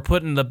reason, they were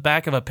put in the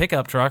back of a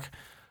pickup truck.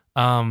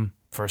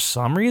 For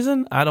some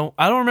reason, I don't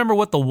remember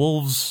what the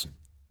wolves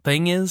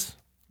thing is,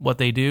 what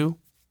they do.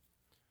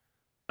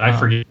 I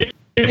forget.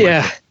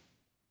 Yeah.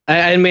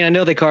 I mean, I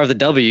know they carved the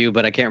W,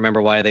 but I can't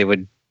remember why they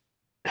would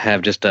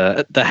have just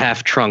the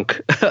half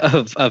trunk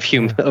of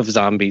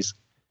zombies.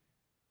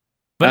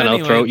 But I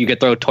don't know. You could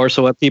throw a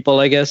torso at people,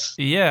 I guess.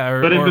 Yeah,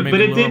 or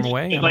maybe lure them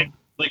away.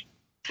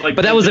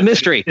 But that was a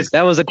mystery.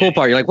 That was the cool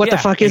part. You're like, what the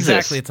fuck is this?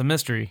 Exactly, it's a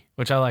mystery,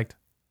 which I liked.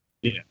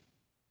 Yeah.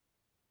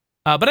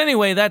 But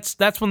anyway,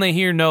 that's when they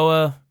hear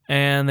Noah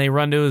and they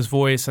run to his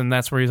voice, and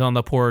that's where he's on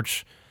the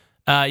porch.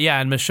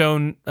 And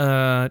Michonne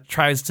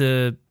tries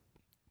to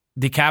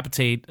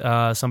decapitate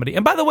somebody.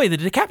 And by the way, the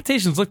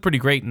decapitations look pretty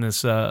great in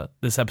this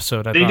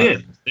episode. I thought. They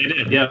did.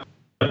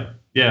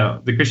 Yeah,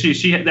 because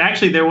she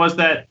actually, there was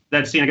that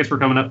scene. I guess we're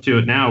coming up to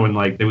it now, when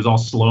like there was all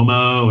slow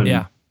mo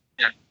and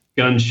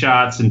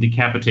gunshots and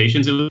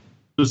decapitations. It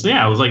was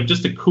like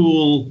just a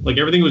cool, like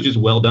everything was just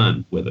well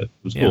done with it. It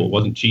was cool. It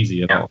wasn't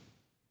cheesy at all.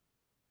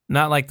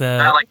 Not like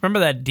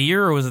remember that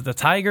deer, or was it the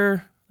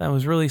tiger? That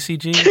was really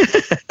CG.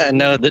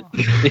 No, the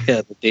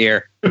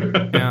deer.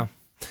 Yeah.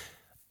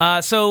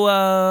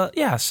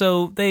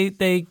 So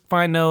they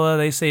find Noah,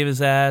 they save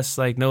his ass.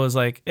 Like Noah's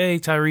like, hey,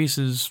 Tyrese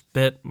is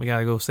bit, we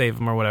gotta go save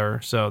him or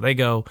whatever. So they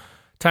go.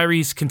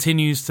 Tyrese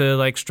continues to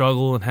like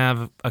struggle and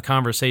have a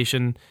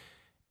conversation,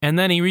 and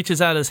then he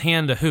reaches out his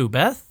hand to who?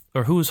 Beth?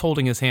 Or who's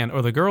holding his hand?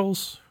 Or the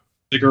girls?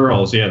 The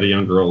girls, the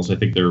young girls. I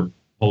think they're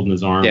holding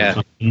his arm or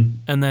something.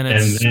 And then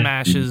it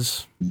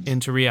smashes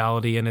into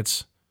reality, and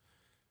it's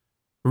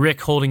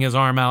Rick holding his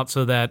arm out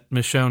so that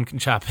Michonne can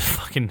chop his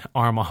fucking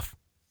arm off.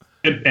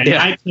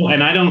 I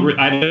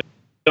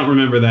don't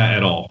remember that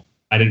at all.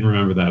 I didn't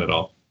remember that at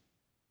all.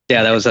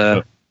 Yeah, that was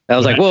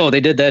like, whoa, they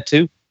did that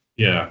too?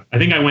 Yeah. I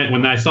think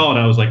when I saw it,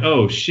 I was like,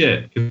 oh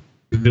shit.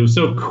 It was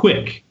so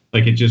quick.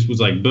 Like it just was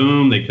like,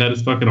 boom, they cut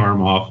his fucking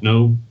arm off.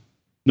 No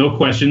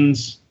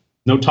questions,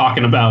 no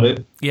talking about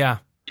it. Yeah.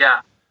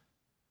 Yeah.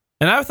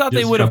 And I thought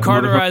they would have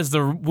cauterized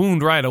the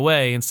wound right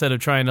away instead of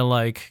trying to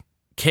like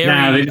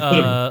carry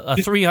a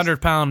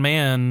 300-pound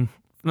man.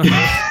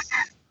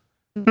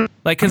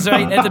 Like, because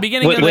at the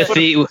beginning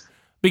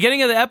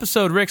beginning of the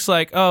episode, Rick's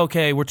like, oh,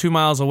 okay, we're 2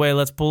 miles away.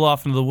 Let's pull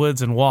off into the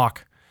woods and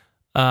walk,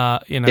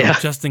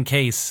 just in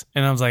case.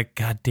 And I was like,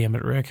 God damn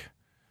it, Rick.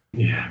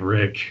 Yeah,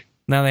 Rick.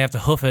 Now they have to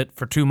hoof it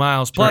for 2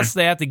 miles. Plus,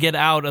 they have to get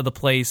out of the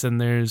place, and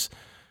they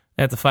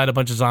have to fight a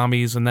bunch of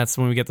zombies, and that's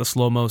when we get the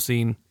slow-mo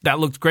scene. That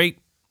looked great.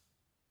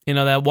 You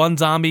know, that one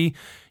zombie,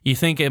 you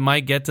think it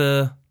might get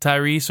to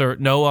Tyrese or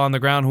Noah on the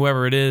ground,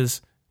 whoever it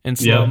is, in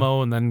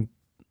slow-mo, and then,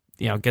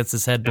 gets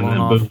his head blown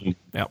off. Boom.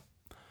 Yep.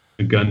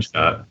 A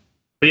gunshot.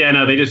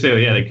 But they just say,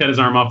 they cut his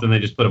arm off, then they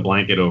just put a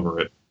blanket over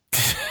it.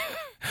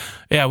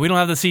 Yeah, we don't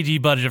have the CG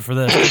budget for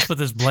this. Let's put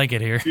this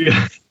blanket here.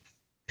 Yeah.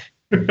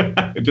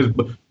 Just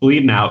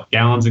bleeding out,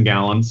 gallons and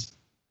gallons.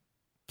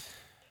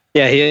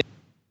 Yeah, he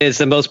is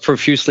the most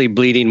profusely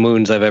bleeding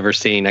wounds I've ever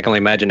seen. I can only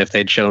imagine if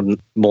they'd shown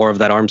more of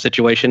that arm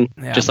situation,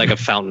 just like a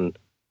fountain.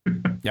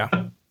 Yeah.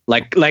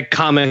 Like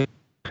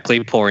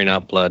comically pouring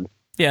out blood.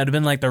 Yeah, it'd have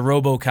been like the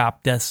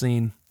RoboCop death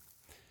scene.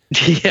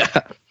 Yeah.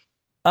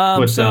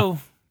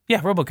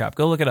 RoboCop.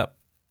 Go look it up.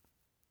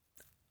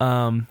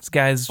 This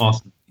guy's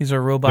awesome. He's a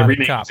robot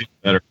cop.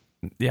 Better.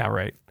 Yeah,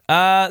 right.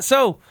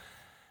 So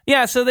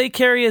they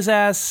carry his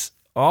ass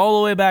all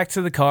the way back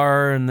to the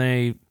car, and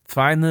they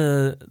find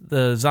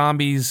the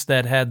zombies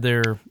that had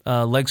their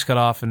legs cut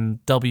off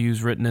and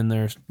W's written in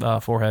their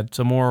forehead.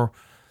 Some more,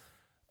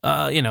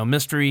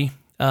 mystery.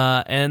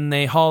 And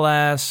they haul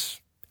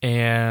ass,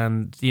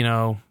 and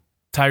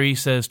Tyrese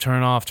says,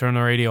 "Turn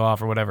the radio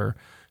off," or whatever.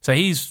 So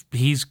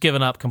he's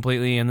given up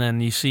completely, and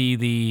then you see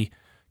the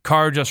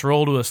car just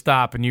roll to a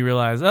stop, and you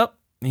realize, oh,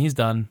 he's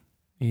done.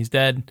 He's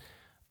dead.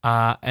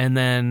 And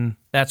then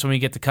that's when we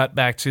get to cut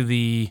back to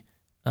the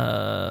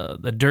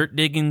dirt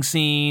digging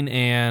scene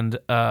and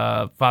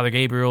Father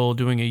Gabriel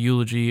doing a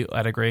eulogy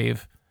at a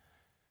grave.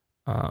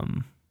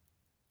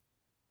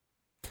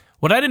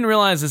 What I didn't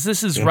realize is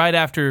this is right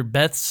after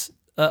Beth's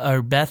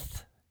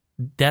death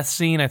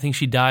scene. I think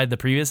she died the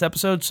previous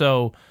episode,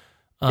 so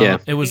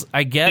it was.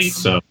 I guess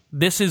so.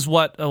 This is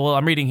what. Well,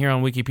 I'm reading here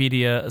on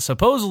Wikipedia.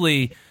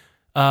 Supposedly,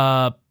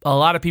 a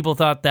lot of people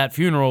thought that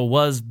funeral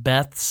was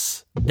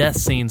Beth's death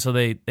scene, so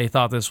they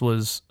thought this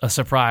was a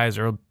surprise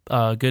or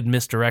a good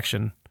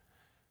misdirection.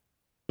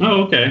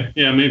 Oh, okay.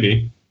 Yeah,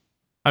 maybe.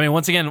 I mean,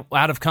 once again,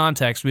 out of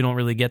context, we don't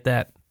really get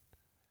that.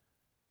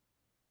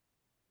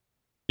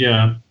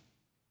 Yeah.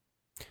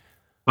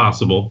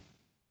 Possible.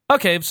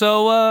 Okay,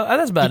 so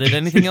that's about it.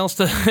 Anything else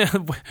to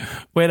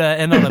way to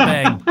end on a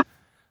bang?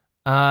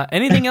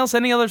 Anything else?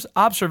 Any other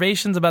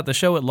observations about the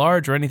show at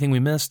large, or anything we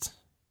missed?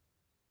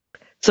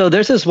 So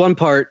there's this one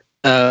part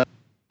where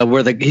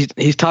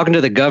he's talking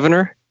to the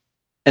governor,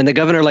 and the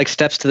governor like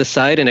steps to the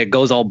side, and it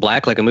goes all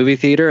black like a movie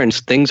theater, and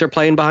things are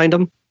playing behind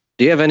him.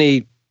 Do you have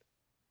any?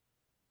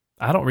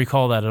 I don't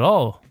recall that at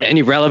all.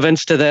 Any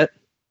relevance to that?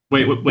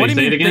 Wait, what do you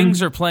mean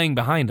things are playing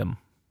behind him?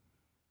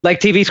 Like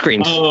TV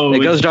screens. Oh, it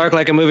goes dark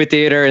like a movie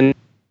theater, and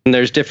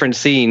there's different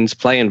scenes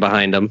playing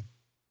behind them.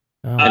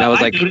 And I was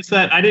like, noticed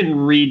that. I didn't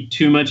read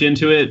too much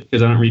into it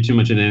because I don't read too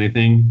much into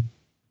anything.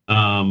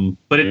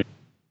 But it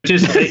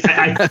just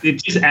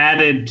it just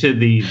added to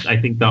the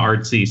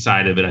artsy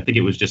side of it. I think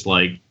it was just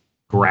like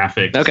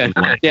graphics. Okay.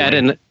 I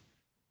didn't.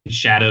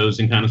 Shadows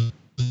and kind of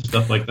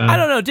stuff like that. I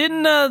don't know.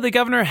 Didn't the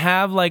governor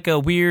have like a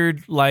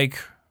weird like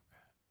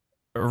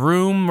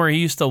room where he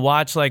used to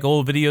watch like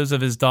old videos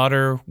of his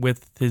daughter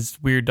with his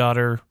weird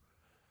daughter,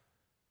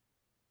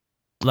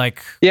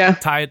 like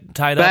tied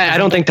up? I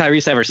don't think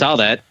Tyrese ever saw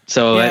that,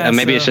 so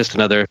maybe it's just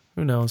another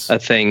who knows a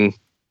thing.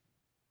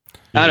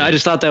 I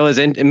just thought that was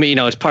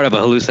it's part of a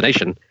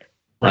hallucination.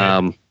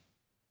 Right.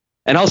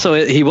 And also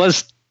he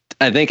was,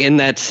 I think, in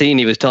that scene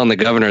he was telling the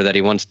governor that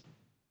he wants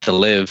to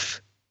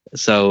live,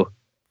 so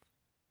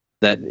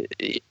that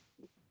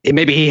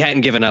maybe he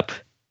hadn't given up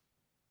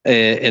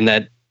in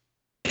that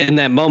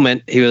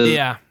moment. He was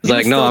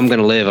like, no, I'm going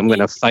to live. I'm going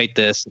to fight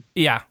this.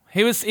 Yeah.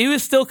 He was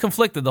still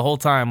conflicted the whole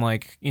time.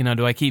 Like,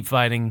 do I keep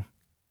fighting?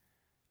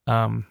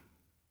 I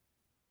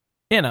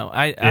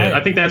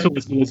think that's what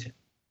was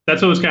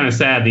kind of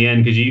sad at the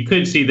end, because you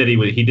could see that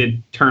he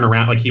did turn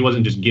around. Like, he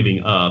wasn't just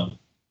giving up,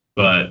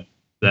 but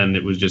then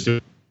it was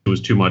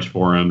too much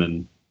for him.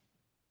 And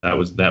that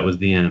was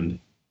the end.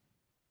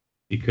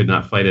 He could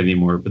not fight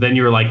anymore. But then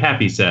you were like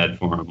happy, sad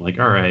for him. Like,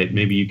 all right,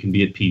 maybe you can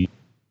be at peace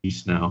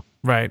now.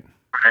 Right.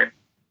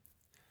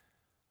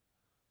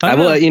 I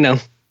will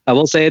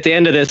say at the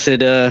end of this, it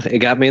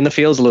got me in the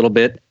feels a little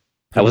bit.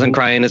 I wasn't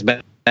crying as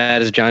bad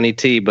as Johnny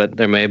T, but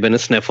there may have been a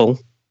sniffle.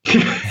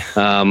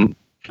 It's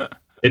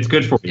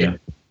good for you.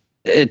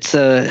 It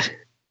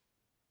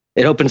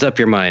opens up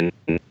your mind.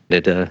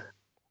 It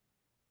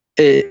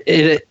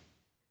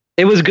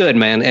was good,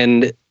 man,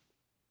 and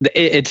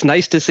it's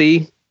nice to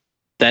see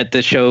that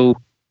the show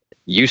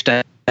used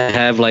to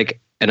have like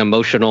an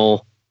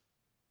emotional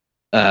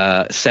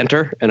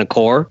center and a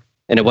core,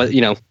 and it was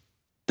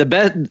the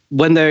best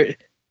when the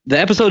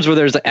episodes where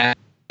there's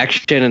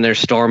action and there's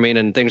storming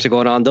and things are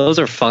going on, those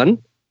are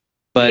fun,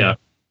 but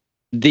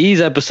these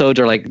episodes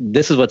are like,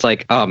 this is what's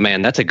like, oh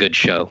man, that's a good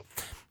show.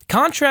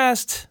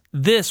 Contrast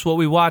this, what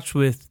we watched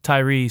with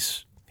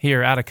Tyrese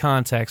here, out of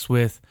context,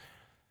 with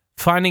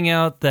finding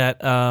out that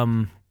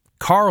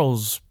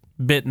Carl's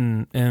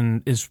bitten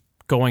and is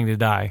going to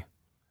die.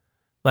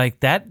 Like,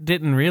 that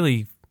didn't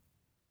really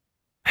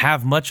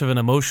have much of an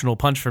emotional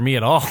punch for me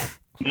at all.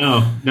 No.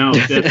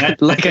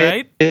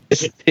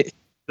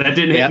 That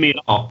didn't hit me at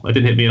all. That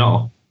didn't hit me at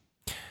all.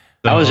 So,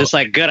 I was just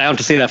like, good, I don't have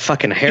to see that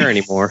fucking hair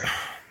anymore.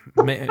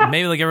 Maybe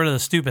they'll get rid of the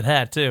stupid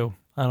hat too.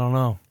 I don't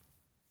know.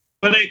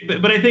 But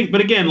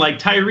again, like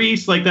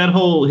Tyrese, like that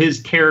whole,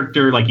 his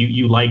character, like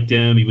you liked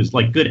him. He was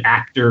like good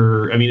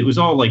actor. I mean, it was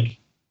all like,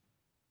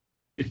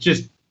 it's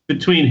just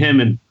between him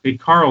and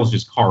Carl's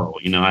just Carl,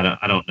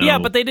 I don't know. Yeah,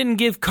 but they didn't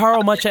give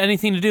Carl much of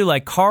anything to do.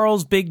 Like,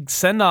 Carl's big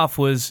send-off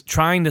was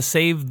trying to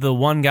save the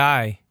one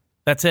guy.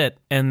 That's it.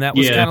 And that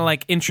was kind of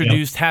like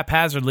introduced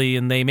haphazardly,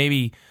 and they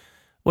maybe,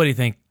 what do you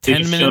think,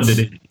 10 minutes?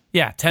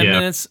 10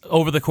 minutes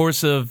over the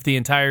course of the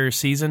entire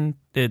season.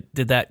 Did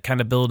that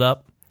kind of build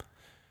up?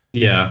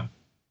 Yeah.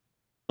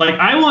 Like,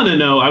 I want to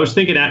know, I was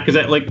thinking, because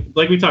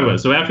like we talked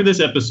about, so after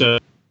this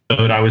episode,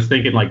 I was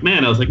thinking like,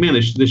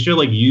 this show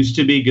like used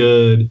to be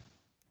good.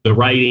 The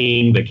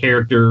writing, the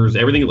characters,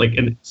 everything, like,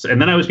 and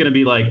then I was going to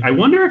be like, I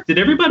wonder if did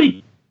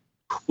everybody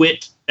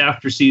quit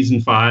after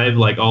season 5,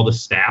 like all the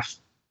staff.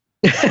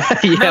 We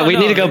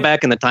need to go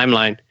back in the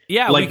timeline.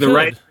 Yeah, like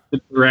the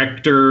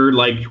director,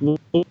 like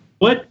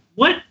what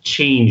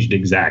changed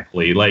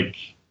exactly? Like,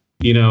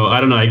 I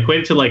don't know. I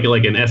equate it to like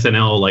an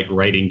SNL like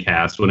writing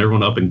cast when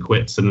everyone up and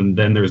quits, and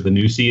then there's the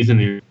new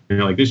season, and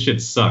you're like, this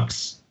shit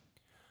sucks.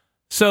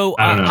 So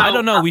I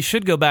don't know. We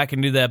should go back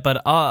and do that.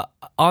 But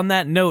on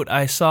that note,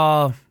 I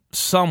saw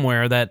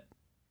somewhere that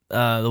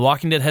The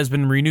Walking Dead has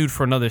been renewed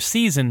for another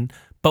season,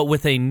 but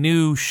with a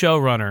new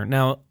showrunner.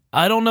 Now,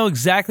 I don't know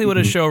exactly what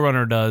a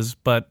showrunner does,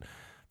 but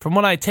from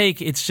what I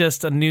take, it's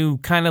just a new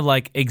kind of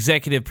like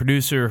executive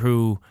producer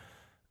who,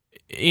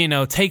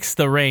 takes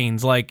the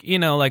reins. Like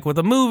with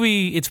a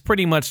movie, it's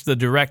pretty much the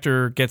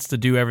director gets to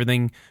do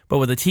everything. But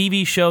with a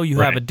TV show, you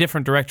have a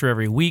different director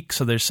every week.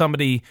 So there's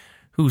somebody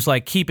who's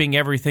like keeping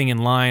everything in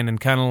line and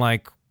kind of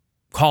like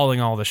calling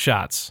all the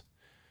shots.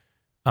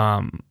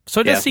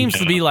 So it just seems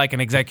to be like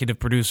an executive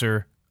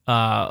producer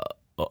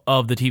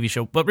of the TV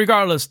show. But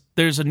regardless,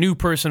 there's a new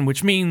person,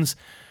 which means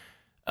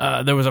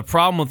there was a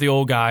problem with the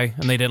old guy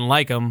and they didn't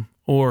like him,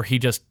 or he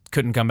just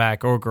couldn't come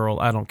back, or girl,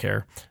 I don't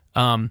care.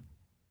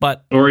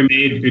 Or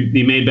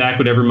he made back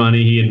whatever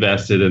money he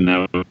invested, and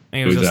that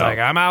he was just out. Like,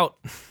 I'm out.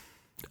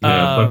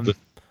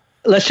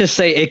 Let's just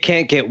say it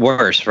can't get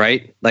worse,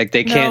 right? Like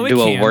they can't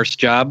do a worse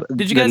job.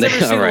 Did you guys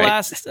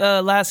ever see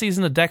the last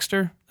season of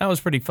Dexter? That was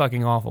pretty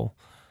fucking awful.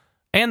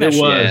 And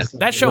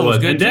that show was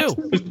good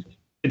too.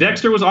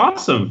 Dexter was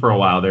awesome for a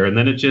while there, and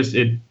then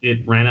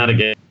it ran out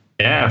of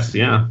gas.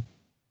 Yeah,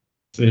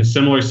 it's a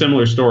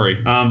similar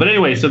story. But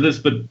anyway, so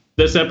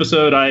this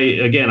episode,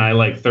 I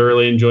like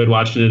thoroughly enjoyed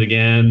watching it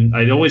again.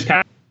 It always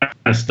kind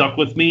of stuck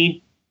with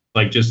me,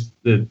 like just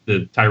the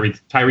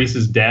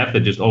Tyrese's death. It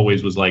just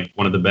always was like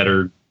one of the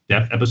better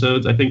death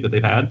episodes I think that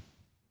they've had.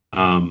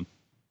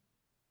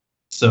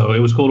 So it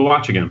was cool to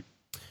watch again.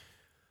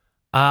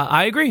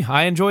 I agree.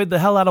 I enjoyed the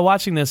hell out of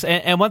watching this,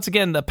 and once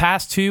again, the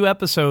past 2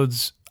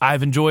 episodes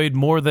I've enjoyed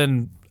more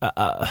than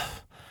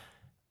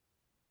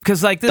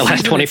because like this the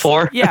last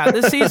 24. Yeah,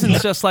 this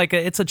season's just like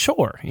it's a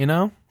chore,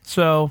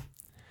 So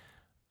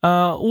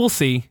we'll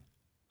see.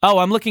 Oh,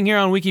 I'm looking here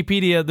on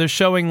Wikipedia. They're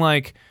showing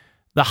like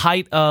the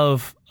height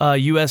of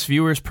U.S.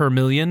 viewers per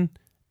million,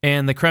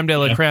 and the creme de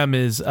la creme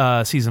is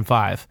season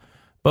 5.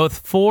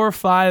 Both 4,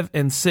 5,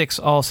 and 6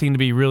 all seem to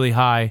be really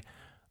high.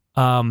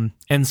 And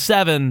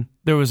 7,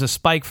 there was a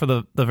spike for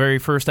the very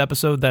first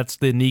episode. That's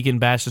the Negan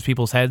bashes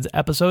people's heads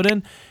episode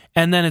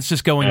and then it's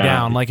just going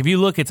down. Like if you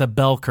look, it's a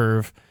bell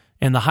curve,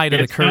 and the height of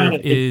the curve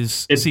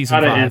is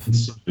season 5.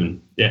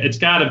 Yeah, it's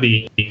got to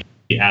be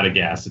out of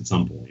gas at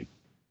some point.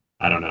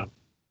 I don't know.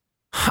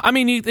 I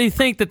mean, you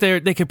think that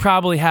they could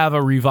probably have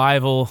a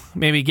revival,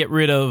 maybe get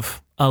rid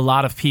of a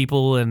lot of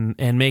people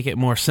and make it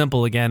more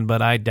simple again,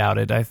 but I doubt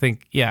it. I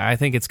think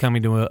it's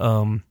coming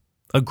to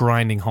a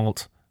grinding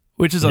halt,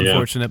 which is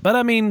unfortunate. But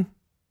I mean,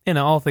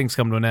 all things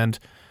come to an end.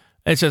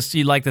 It's just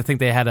you'd like to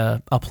think they had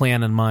a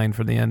plan in mind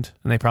for the end,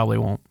 and they probably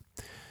won't.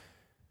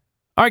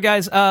 All right,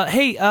 guys.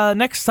 Hey,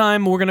 next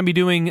time we're going to be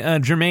doing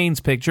Jermaine's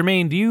pick.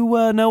 Jermaine, do you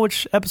know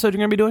which episode you're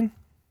going to be doing?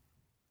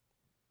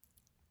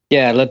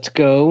 Yeah, let's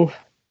go.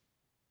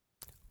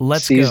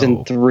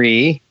 Season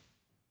 3.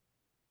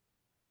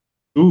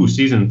 Ooh,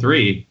 season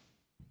 3.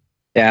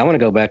 Yeah, I want to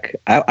go back.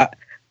 I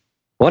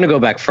want to go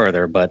back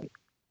further, but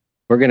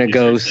we're going to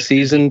go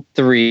season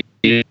 3.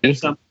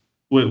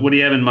 What do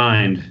you have in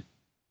mind?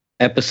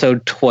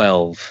 Episode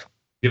 12.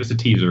 Give us a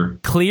teaser.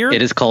 Clear?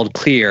 It is called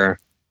Clear.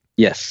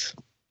 Yes.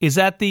 Is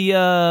that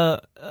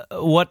the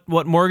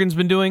what Morgan's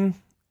been doing?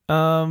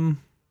 That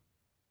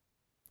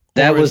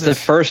was the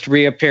first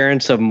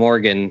reappearance of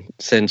Morgan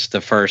since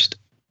the first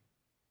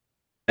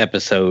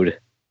episode.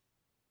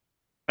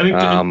 I think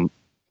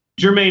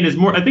Jermaine is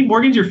more. I think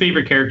Morgan's your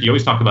favorite character. You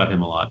always talk about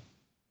him a lot.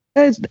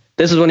 This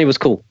is when he was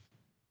cool.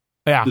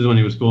 Yeah, this is when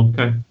he was cool.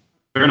 Okay,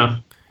 fair enough.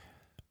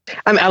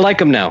 I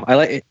like him now. I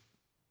like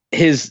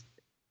his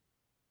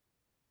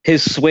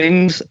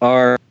swings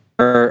are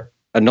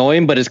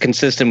annoying, but it's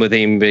consistent with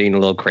him being a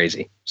little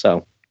crazy.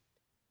 So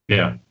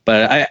yeah,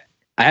 but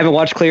I haven't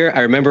watched Clear.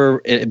 I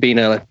remember it being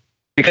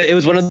because it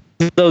was one of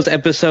those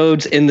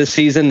episodes in the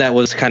season that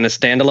was kind of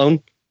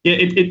standalone. Yeah,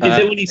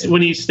 is it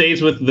when he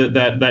stays with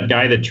that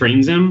guy that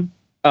trains him?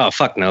 Oh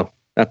fuck no,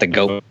 not the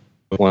goat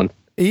one.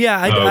 Yeah,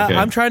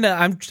 I'm trying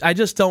to. I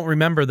just don't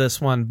remember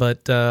this one,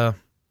 but Clear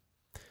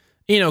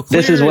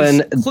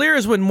Clear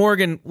is when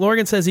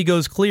Morgan says he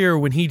goes clear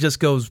when he just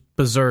goes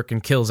berserk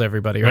and kills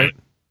everybody, right?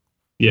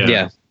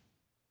 Yeah.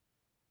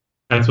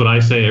 That's what I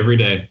say every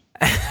day.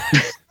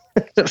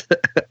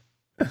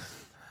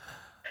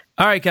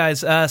 All right, guys.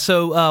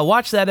 So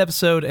watch that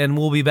episode, and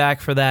we'll be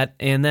back for that.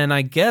 And then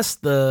I guess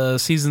the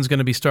season's going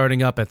to be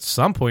starting up at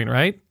some point,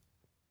 right?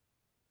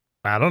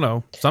 I don't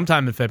know.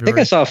 Sometime in February. I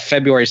think I saw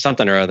February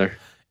something or other.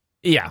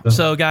 Yeah.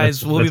 So,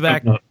 guys, we'll be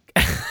back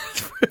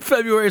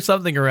February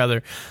something or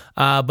other.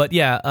 But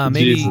yeah,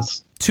 maybe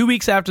 2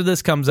 weeks after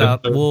this comes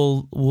out,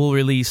 we'll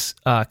release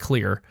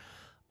Clear.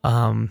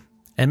 And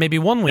maybe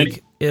 1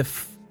 week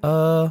if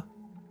the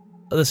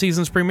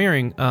season's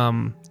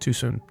premiering too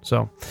soon.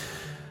 So.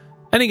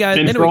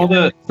 And for all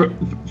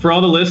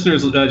the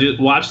listeners, just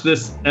watch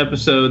this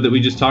episode that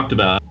we just talked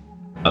about.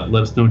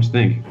 Let us know what you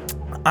think.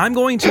 I'm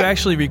going to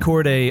actually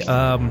record a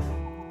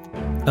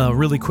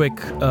really quick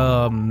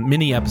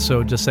mini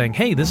episode just saying,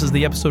 hey, this is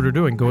the episode we're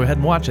doing. Go ahead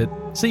and watch it.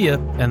 See ya.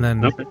 And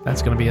then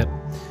that's going to be it.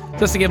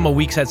 Just to give them a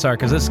week's head start,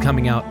 because this is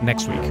coming out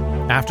next week.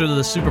 After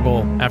the Super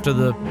Bowl, after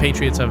the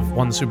Patriots have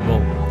won the Super Bowl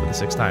for the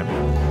 6th time.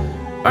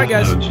 All right,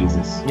 guys. Oh,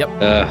 Jesus. Yep.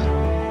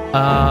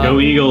 Go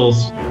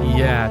Eagles.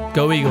 Yeah,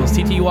 go Eagles.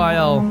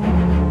 TTYL.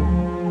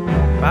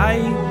 Bye.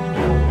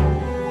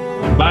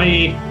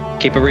 Bye.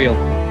 Keep it real.